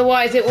now,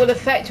 otherwise it will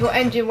affect your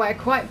engine wear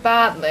quite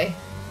badly.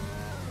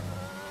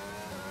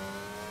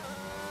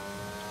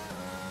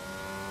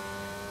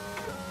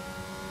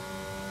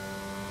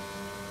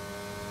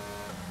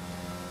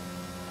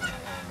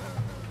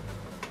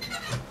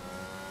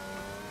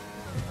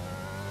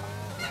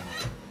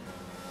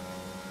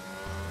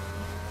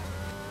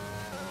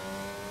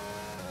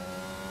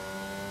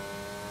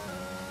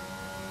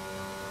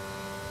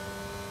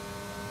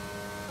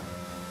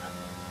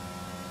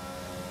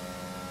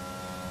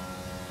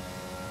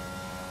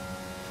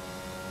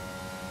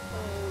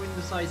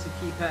 Indecisive,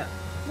 keep it.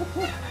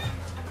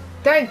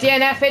 Don't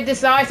DNF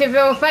indecisive, it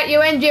will affect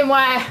your engine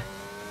wear.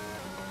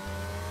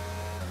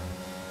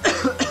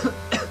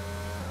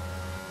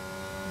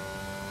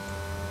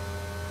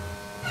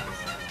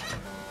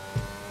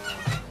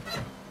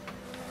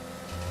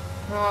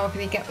 Oh,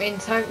 can he get me in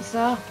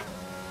toaster?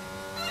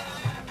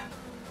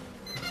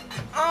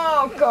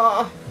 Oh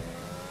god.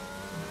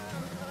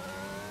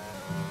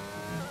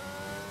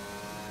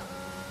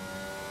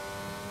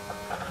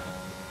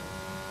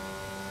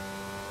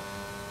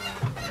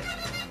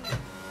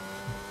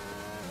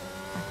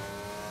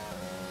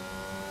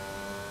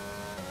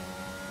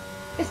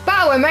 This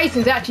battle with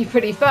Mason's actually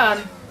pretty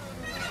fun.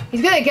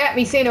 He's gonna get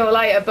me sooner or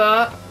later,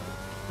 but...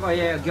 Well,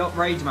 yeah, got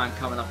Rage Man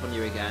coming up on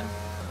you again.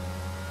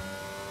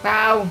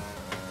 Wow. Our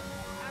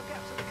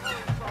gap to the car in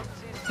front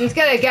is He's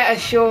gonna get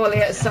us surely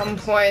at some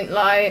point,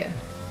 like...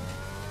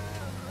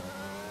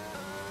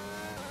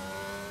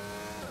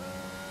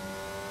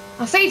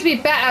 I seem to be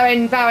better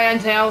in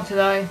Variante Alta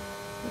though,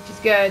 which is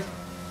good.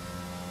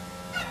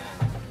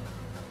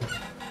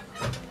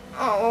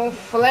 Oh,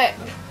 flip.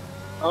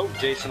 Oh,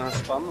 Jason has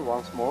spun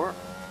once more.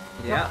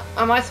 Yeah.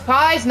 Am I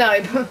surprised?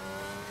 No.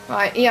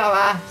 Right,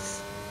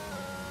 ERS.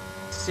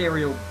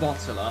 Serial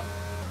bottler.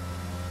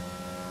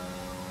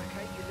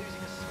 okay. You're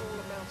losing a small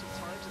amount of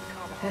time to the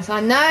car behind. Yes, I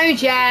know,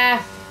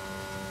 Jeff.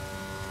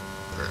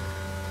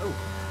 Oh.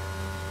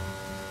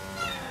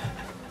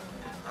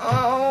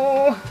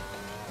 Oh.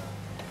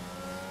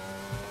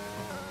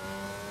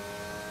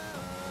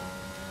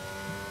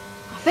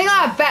 I think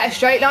I have better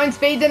straight line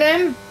speed than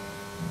him.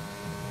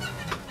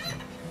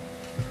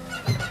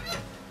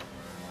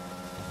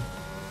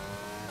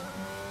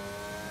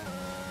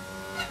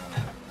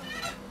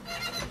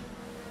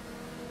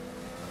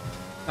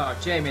 Oh,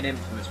 Jamie and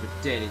Infamous would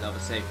dearly love a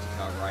safety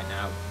car right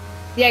now.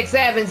 Yeah, because they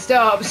haven't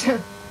stopped.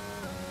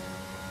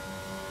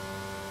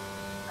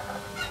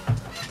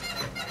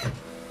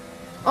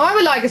 I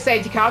would like a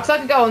safety car because I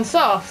could go on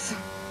softs.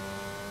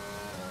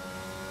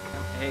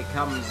 Here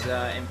comes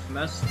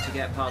Infamous to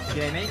get past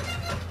Jamie.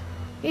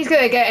 He's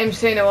going to get him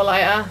sooner or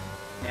later.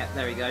 Yeah,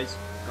 there he goes.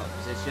 Got the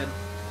position.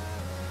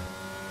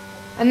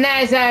 And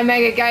there's a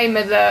Mega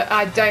Gamer that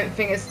I don't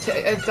think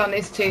has done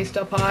his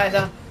two-stop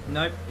either.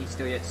 Nope, he's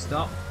still yet to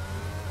stop.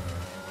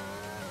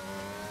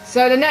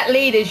 So the net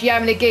leader's you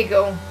having a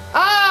giggle.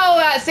 Oh,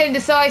 that's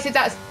indecisive.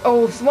 That's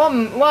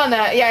one.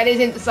 Yeah, it is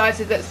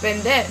indecisive that's been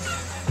it.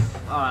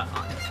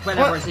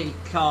 Whenever What? I see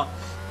a car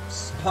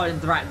pulling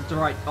the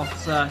right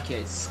off circuit,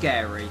 it's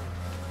scary.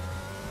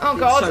 Oh It's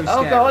god. so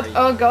Oh god. scary.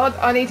 Oh god.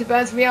 I need to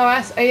burn some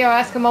ERS.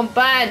 ERS, come on,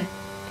 burn.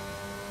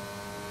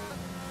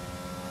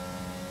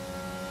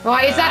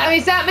 Right, is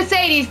that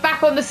Mercedes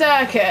back on the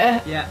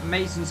circuit? Yeah,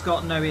 Mason's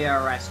got no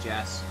ERS,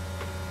 Jess.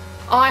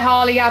 I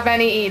hardly have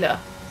any either.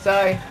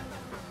 So.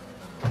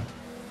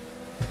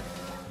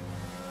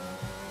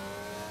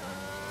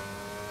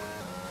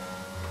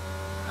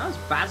 That was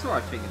Basil,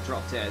 I think,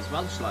 dropped it as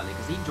well slightly,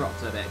 because he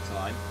dropped it at a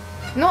time.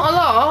 Not a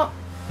lot.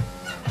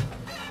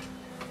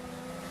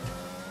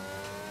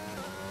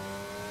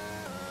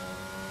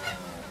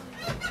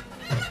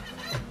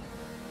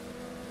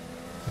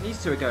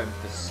 These two are going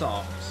for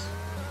softs.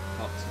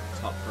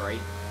 Top three.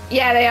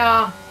 Yeah, they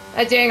are.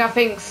 They're doing, I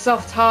think,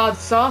 soft, hard,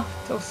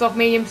 soft, or soft,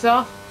 medium,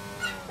 soft.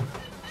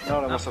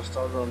 No, they must have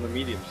started on the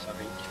mediums, I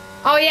think.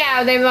 Oh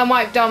yeah, they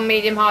might have done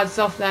medium, hard,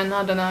 soft then.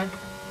 I don't know.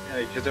 Yeah,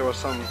 because there was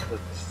some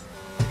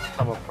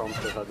up front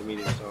that had the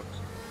medium stocks.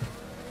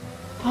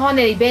 Oh, I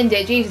nearly binned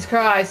it. Jesus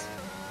Christ.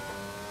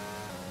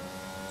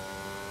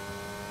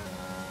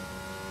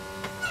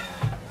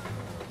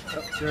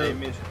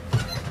 Jamie.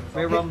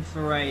 We're on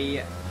for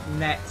a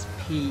net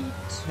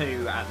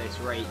P2 at this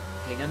rate,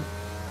 Kingan.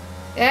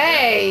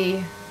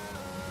 Hey.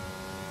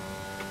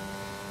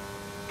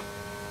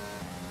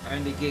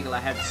 Only Giggle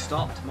ahead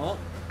stopped, more.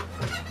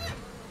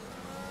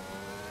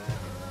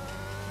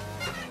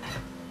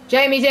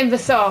 Jamie's in for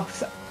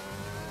softs.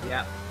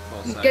 Yeah,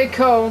 also. Good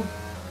call.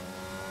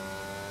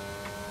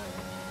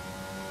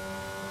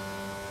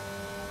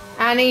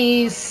 And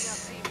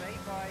he's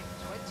Teammate by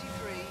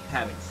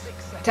 10th.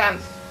 23.6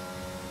 seconds.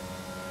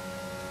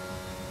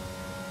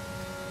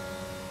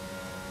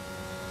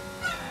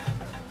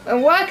 10th.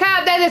 And work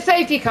out there's a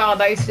safety car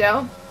though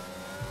still.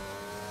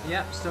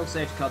 Yep, still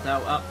safety car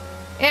Delta.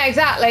 Yeah,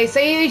 exactly. So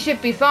you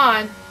should be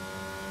fine.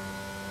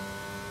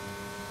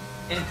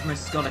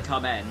 Infamous has got to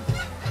come in.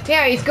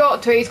 Yeah, he's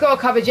got to. He's got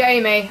to cover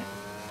Jamie.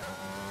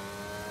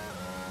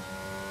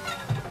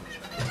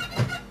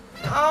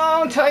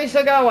 Oh,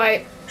 Tosa, go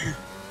away.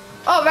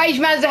 Oh, Rage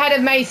Man's ahead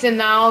of Mason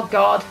now. Oh,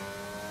 God.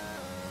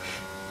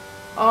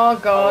 Oh,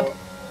 God.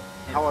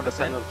 How are the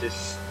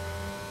penalties?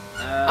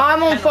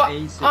 I'm on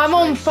I'm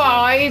on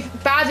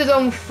 5. Baz is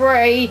on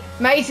 3.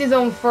 Mason's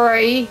on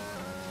 3.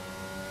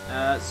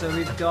 So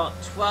we've got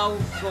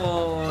 12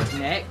 for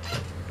Nick.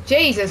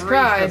 Jesus 3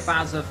 Christ. for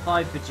Bazza,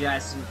 5 for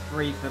Jess, and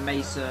 3 for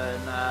Mason.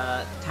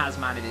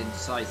 Tasman and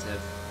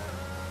indecisive.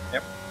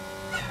 Yep.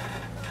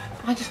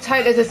 I just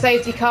hope there's a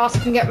safety car so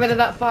I can get rid of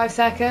that 5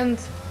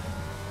 seconds.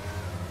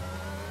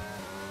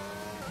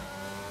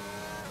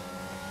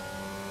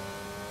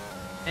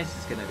 This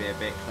is going to be a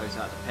bit close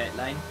out the pit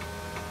lane.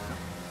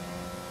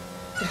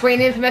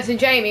 Between Infamous and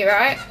Jamie,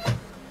 right?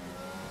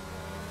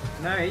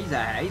 No, he's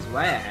ahead. He's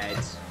way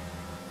ahead.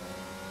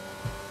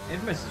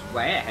 Infamous is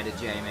way ahead of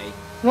Jamie.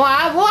 What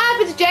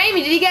happened to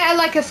Jamie? Did he get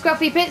like a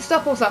scruffy pit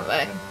stop or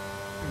something?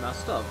 He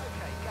must have.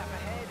 Okay, gap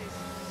ahead is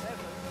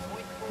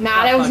 7.4.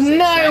 Nah, there was 5, 6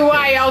 no seconds.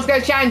 way I was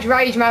going to challenge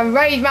Rage Man.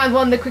 Rage Man's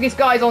one of the quickest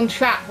guys on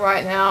track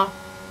right now.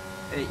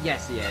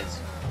 Yes, he is.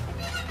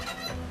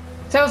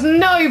 So there was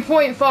no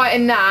point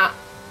fighting that.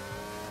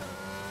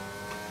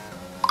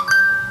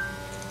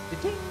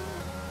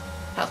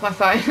 That's my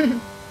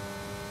phone.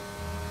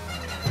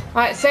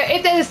 Right, so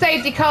if there's a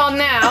safety car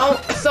now,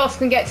 Sauce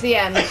can get to the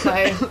end, so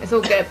it's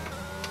all good.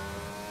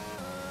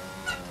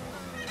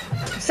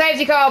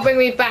 Safety car will bring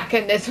me back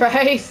in this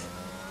race.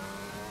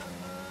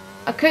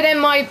 I could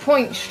end my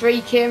point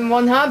streak in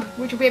OneHub,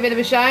 which would be a bit of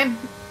a shame.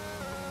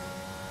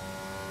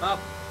 Well,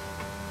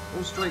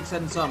 all streaks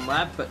end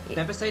somewhere, but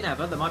never say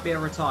never. There might be a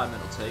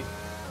retirement or two.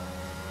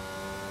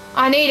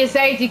 I need a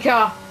safety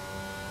car.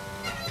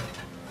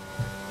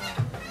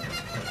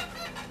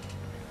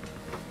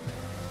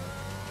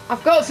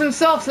 I've got some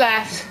softs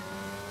left.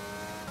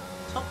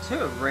 Top 2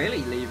 are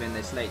really leaving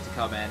this late to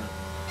come in.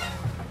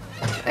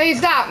 Who's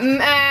that?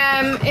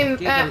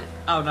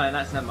 Oh no,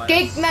 that's never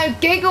mind. No,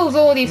 Giggle's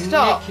already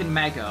stopped. Nick and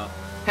Mega.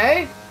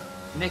 Who?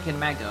 Nick and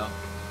Mega.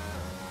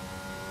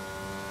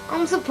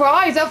 I'm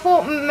surprised. I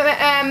thought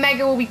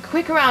Mega will be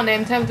quick around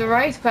him in terms of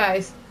race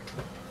pace.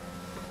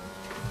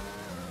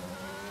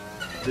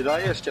 Did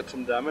I just get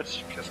some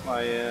damage? Because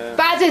my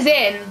Baz is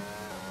in.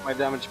 my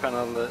damage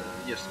panel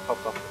just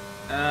popped up.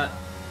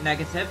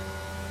 Negative.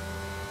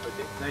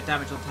 Okay. No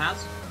damage on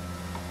Taz.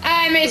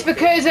 It's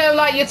because of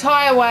like your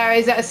tyre wear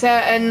is at a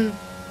certain.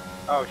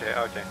 Okay.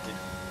 Yeah.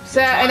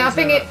 Certain. I Tires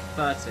think are it.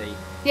 30.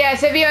 Yeah,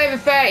 so if you're over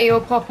 30,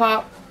 it'll pop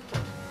up.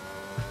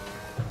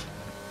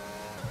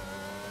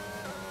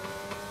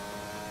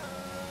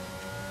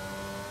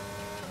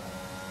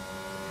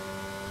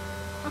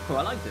 Oh cool,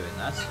 I like doing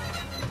that.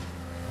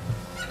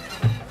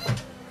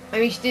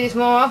 Maybe you should do this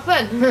more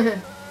often.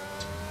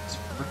 Just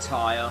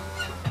retire.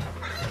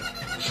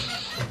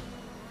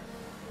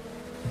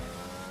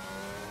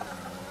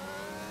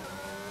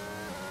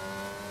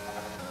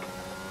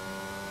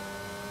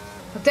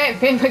 I don't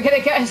think we're gonna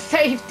get a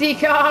safety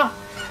car.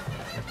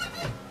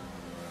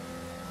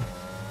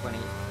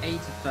 28 to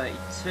 32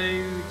 to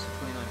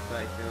 29 to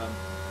 33.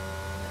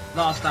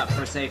 Last lap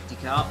for a safety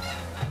car.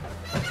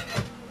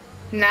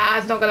 Nah,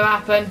 it's not gonna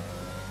happen.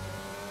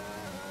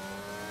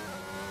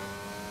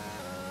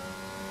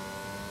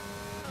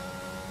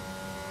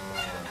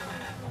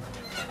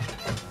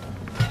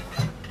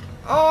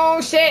 Oh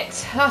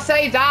shit! I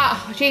saved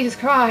that. Oh, Jesus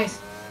Christ.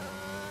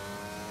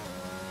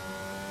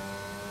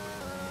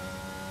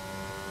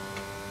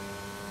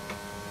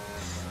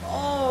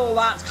 Oh,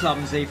 that's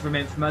clumsy from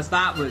Infamous.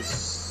 That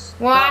was.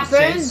 What that was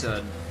happened?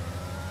 Jason.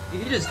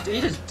 He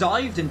just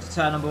dived into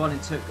turn number 1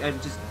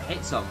 and just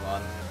hit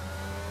someone.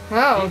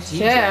 Oh 15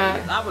 shit.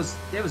 That was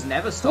there was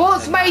never stopping.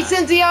 What's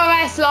Mason's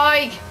ERS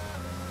like?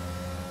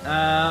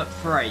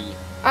 3.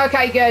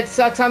 Okay, good.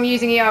 So 'cause I'm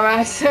using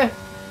ERS.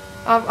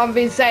 I've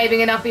been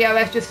saving enough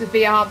ERS just to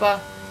be a harbour.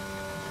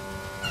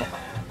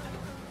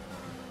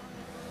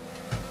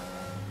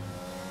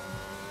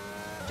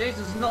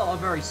 Jason's not a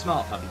very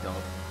smart puppy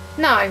dog.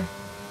 No.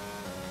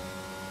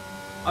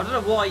 I don't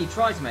know why he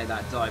tried to make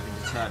that dive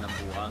into turn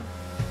number 1.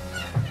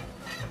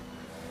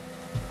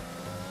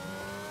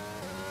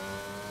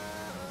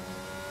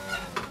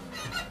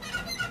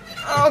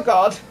 Oh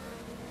god.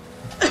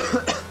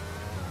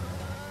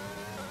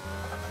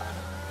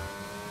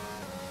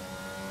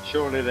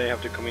 Surely they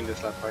have to come in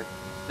this lap, right?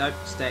 Nope,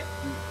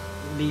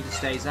 leader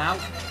stays out.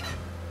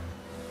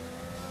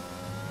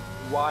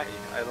 Why?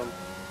 I don't.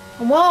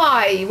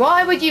 Why?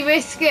 Why would you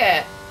risk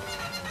it?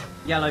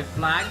 Yellow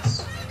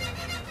flags.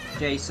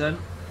 Jason.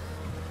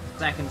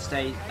 Second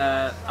stage,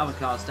 other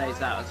car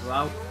stays out as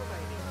well.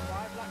 Remaining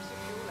 5 laps of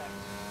fuel left.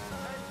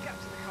 And gap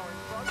to the car in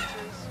front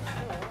is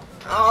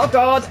 4. Oh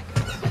God.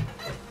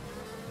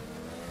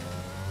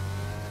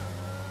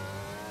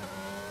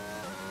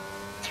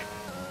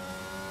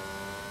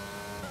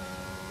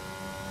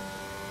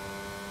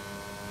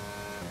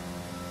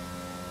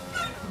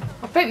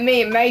 I think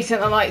me and Mason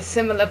are like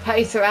similar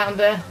pace around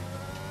here.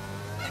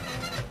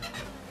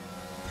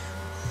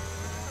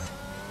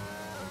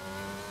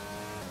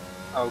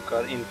 Oh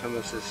god,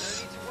 Infamous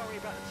is... Need to worry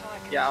about the tyre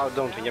Yeah, I conditions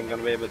don't think now. I'm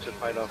gonna be able to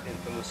fight off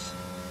Infamous.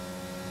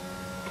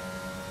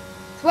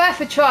 It's worth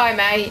a try,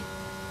 mate.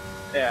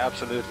 Yeah,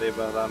 absolutely,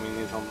 but I mean,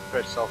 he's on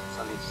fresh softs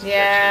and he's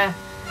Yeah.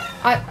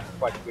 catching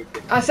quite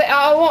quickly. I said,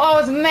 oh, what I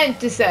was meant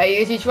to say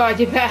is you tried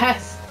your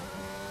best.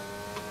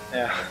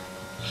 Yeah.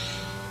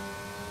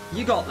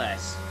 You got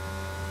this.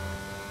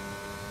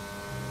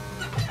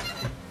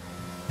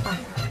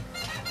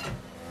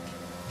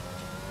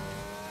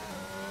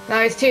 No,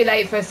 it's too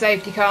late for a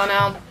safety car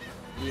now.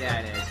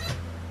 Yeah, it is.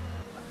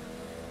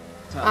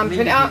 So I'm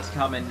leaders pretty- need to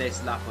come in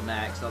this lap or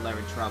next, or they're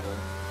in trouble.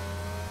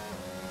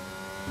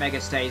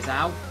 Mega stays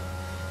out.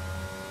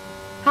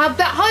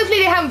 Hopefully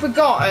they haven't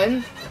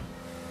forgotten.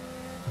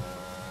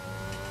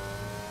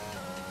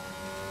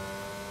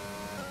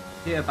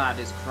 Theobald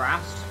is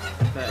crashed,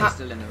 but Ah. he's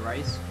still in the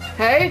race.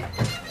 Who?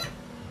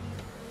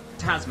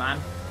 Tasman.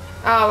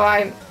 Oh,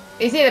 right.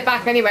 He's in the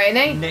back anyway,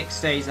 isn't he? Nick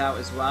stays out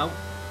as well.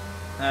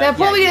 They're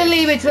probably yeah, going to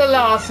leave yes. it to the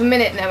last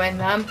minute knowing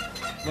them.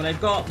 Well, they've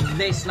got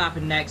this lap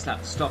and next lap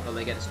to stop till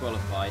they get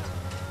disqualified.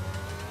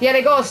 Yeah,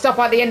 they got to stop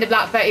at the end of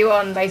lap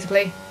 31,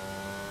 basically.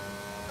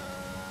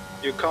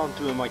 You can't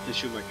do a Michael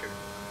Schumacher.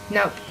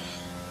 No.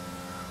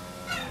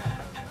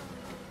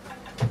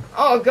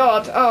 Oh,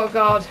 God. Oh,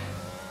 God.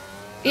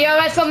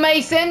 EOS on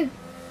Mason.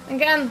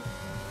 Again.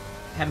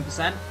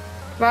 10%.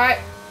 Right.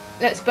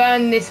 Let's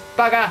burn this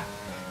bugger.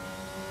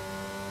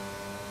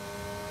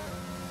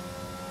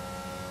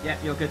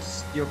 Yep, you're good.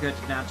 You're good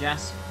now,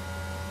 Jess.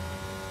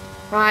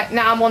 Right,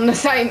 now I'm on the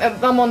same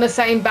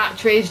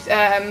battery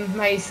as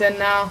Mason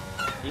now.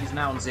 He's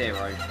now on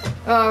 0.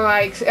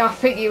 Alright, I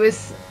think he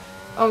was...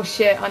 Oh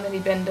shit, I nearly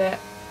binned it.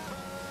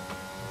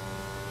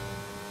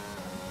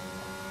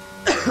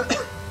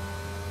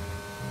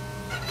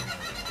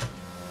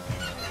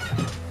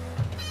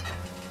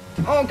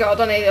 Oh god,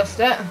 I nearly lost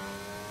it.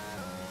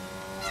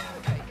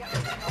 Okay, gap to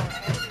the car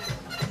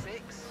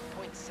ahead is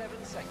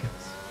 6.7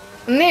 seconds.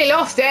 I nearly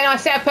lost it and I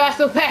set a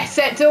personal best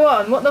set to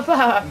 1. What the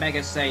fuck?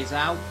 Mega stays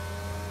out.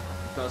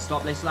 Got to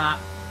stop this lap.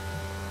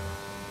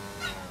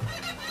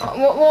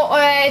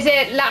 What is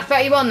it? Lap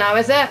 31 now,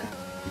 is it?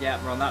 Yeah,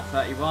 we're on lap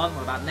 31.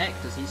 What about Nick?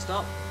 Does he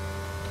stop?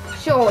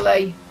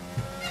 Surely.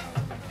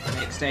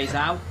 Nick stays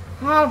out.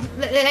 Oh,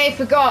 they've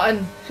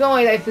forgotten.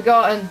 Surely they've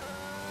forgotten.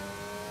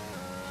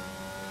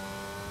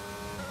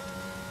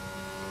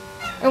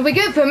 It'll be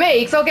good for me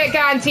because I'll get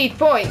guaranteed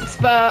points,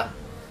 but...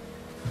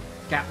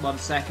 Gap 1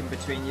 second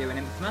between you and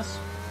Infamous.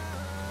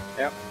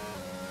 Yep.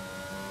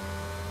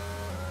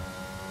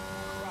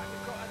 Right,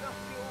 we've got enough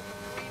fuel for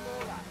 3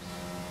 more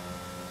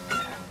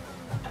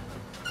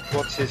laps.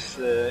 What's his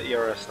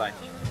ERS like?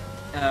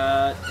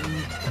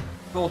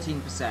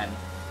 14%.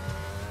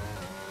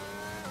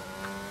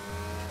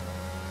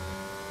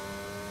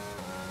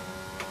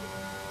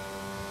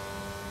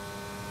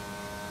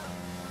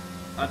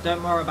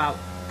 Don't worry about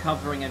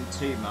covering him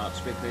too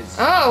much because...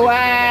 Oh,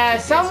 I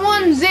think they'll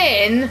get someone's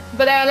in,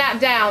 but they're a lap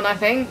down, I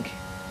think.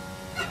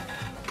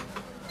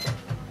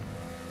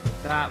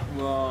 That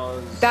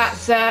was...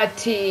 That's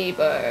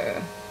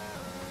Tebow.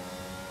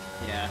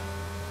 Yeah.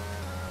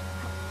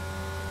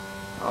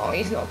 Oh,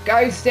 he's not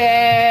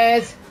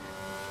ghosted.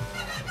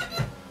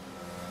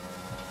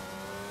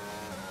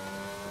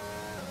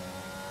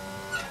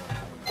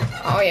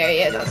 Oh,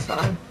 yeah, that's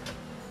fine.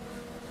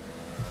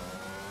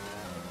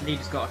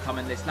 Leader's got to come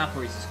in this lap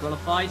or he's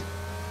disqualified.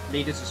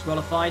 Leader's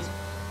disqualified.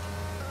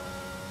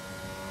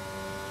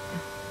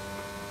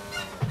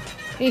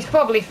 He's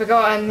probably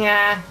forgotten,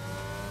 yeah.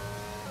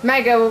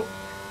 Mega...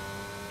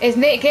 Is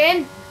Nick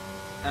in?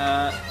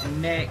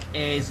 Nick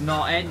is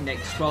not in. Nick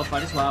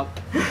disqualified as well.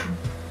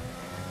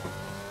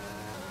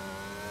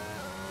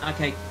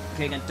 Okay,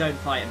 Keegan, don't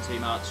fight him too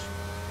much.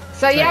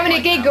 So you Don't having a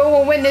fight now. giggle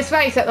will win this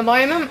race at the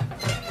moment?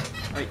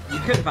 Wait, you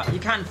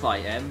can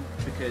fight him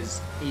because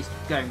he's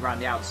going around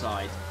the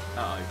outside.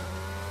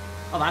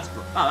 Oh, that's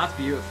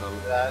beautiful.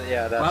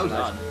 Yeah, that's Well a nice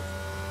done. move.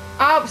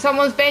 Oh,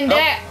 someone's binned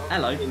it.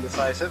 Hello.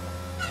 Indecisive.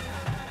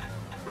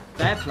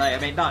 Fair play. I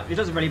mean, no, it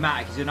doesn't really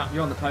matter because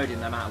you're on the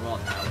podium no matter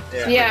what now.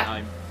 Yeah. Yeah.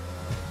 Home.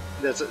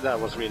 That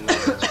was really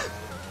nice.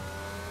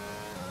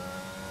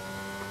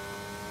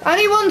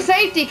 Only one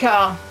safety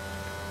car.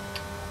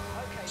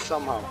 Okay,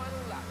 Somehow.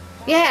 final lap.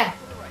 Yeah.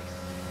 For the race.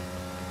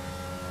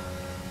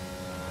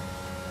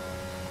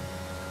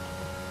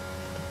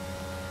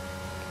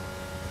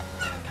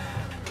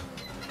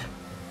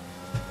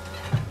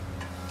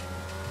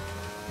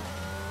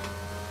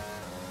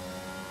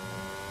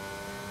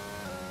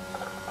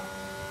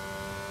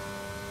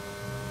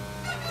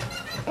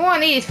 All I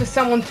need is for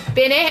someone to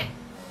bin it.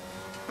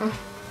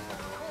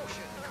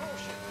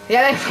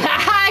 Yellow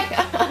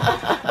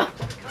flag!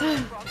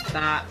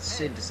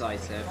 That's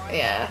indecisive.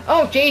 Yeah.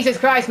 Oh, Jesus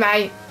Christ,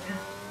 mate.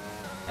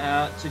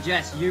 So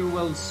Jess, you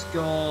will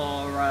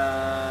score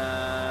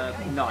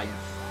 9th.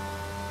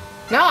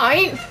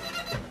 9th?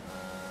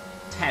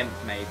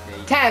 10th, maybe.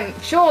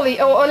 10th, surely,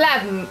 or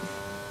 11th.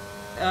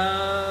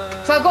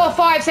 So I've got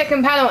a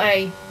 5-second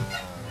penalty.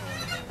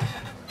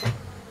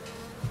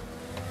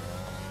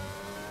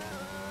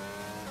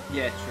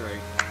 Yeah, true.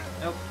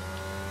 Nope.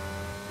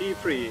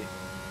 P3.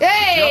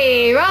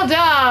 Hey, well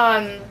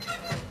done.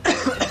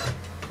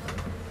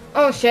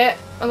 Oh shit,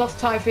 I lost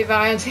time for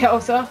variance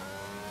also.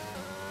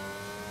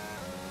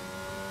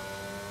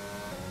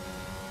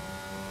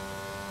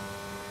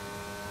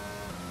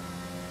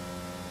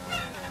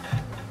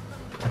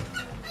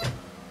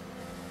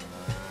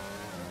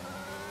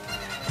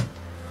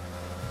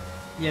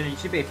 Yeah, you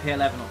should be a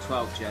P11 or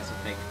 12, Jess, I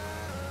think.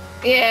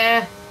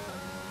 Yeah.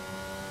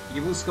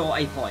 You will score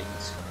a point.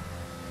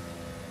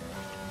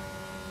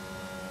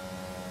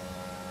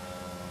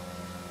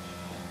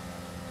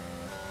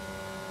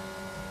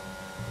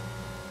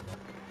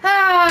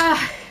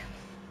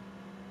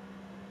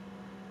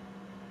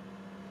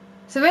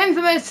 So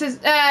Infamous is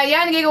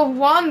Yan Giggle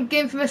 1,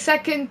 Infamous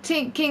 2nd,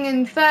 King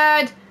and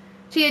 3rd,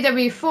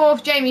 TAW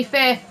 4th, Jamie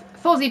 5th,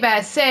 Fuzzy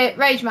Bear 6th,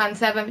 Rageman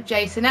 7th,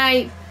 Jason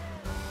 8th,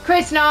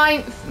 Chris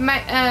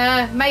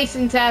 9th,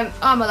 Mason 10th,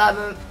 I'm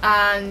 11th,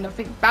 and I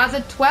think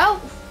Bazard 12th?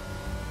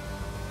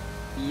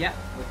 Yeah,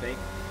 would be.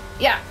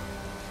 Yeah.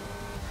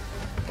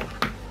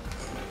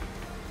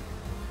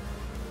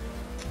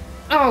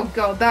 Oh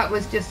god, that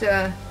was just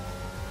a...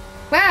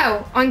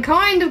 Well, I'm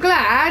kind of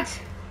glad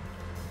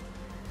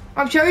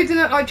I've chosen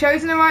the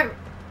right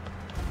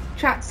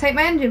track to take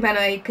my engine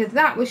penalty, because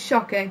that was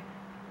shocking.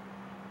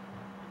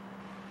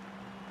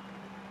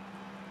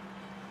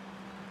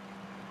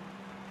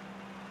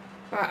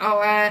 Right, I'll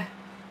I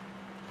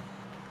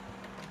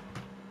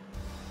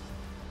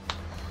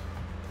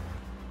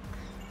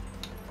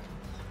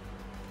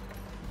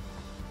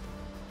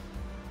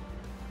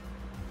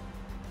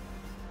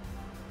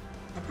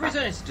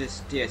presume it's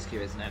just DSQ,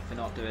 isn't it, for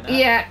not doing that?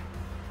 yeah.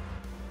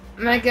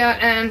 Mega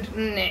and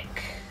Nick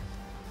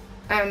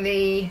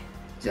only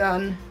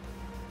done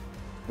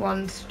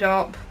one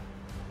stop.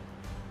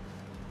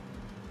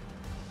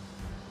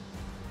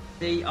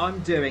 See, I'm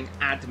doing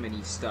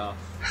admin-y stuff,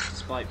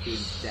 despite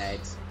being dead.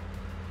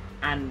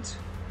 And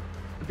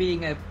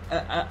being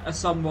a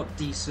somewhat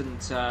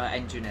decent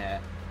engineer.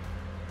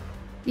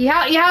 You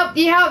helped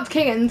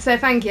Kingen, so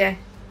thank you. There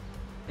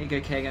you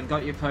go, King, and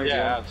got your podium.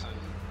 Yeah, absolutely.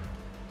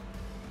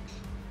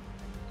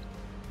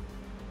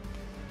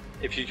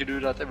 If you could do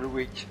that every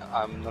week,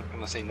 I'm not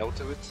gonna say no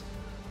to it.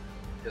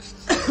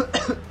 Just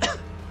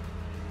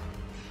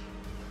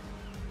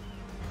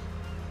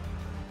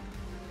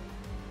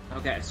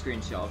I'll get a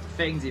screenshot of the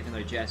things, even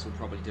though Jess will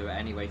probably do it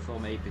anyway for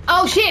me. Because...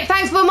 Oh shit,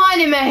 thanks for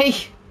reminding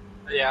me.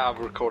 yeah, I've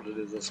recorded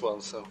it as well,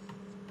 so.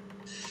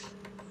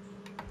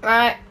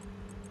 Right.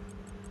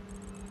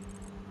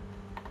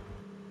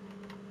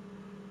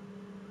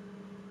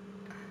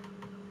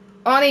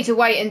 I need to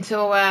wait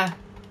until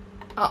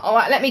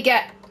let me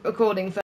get recording first.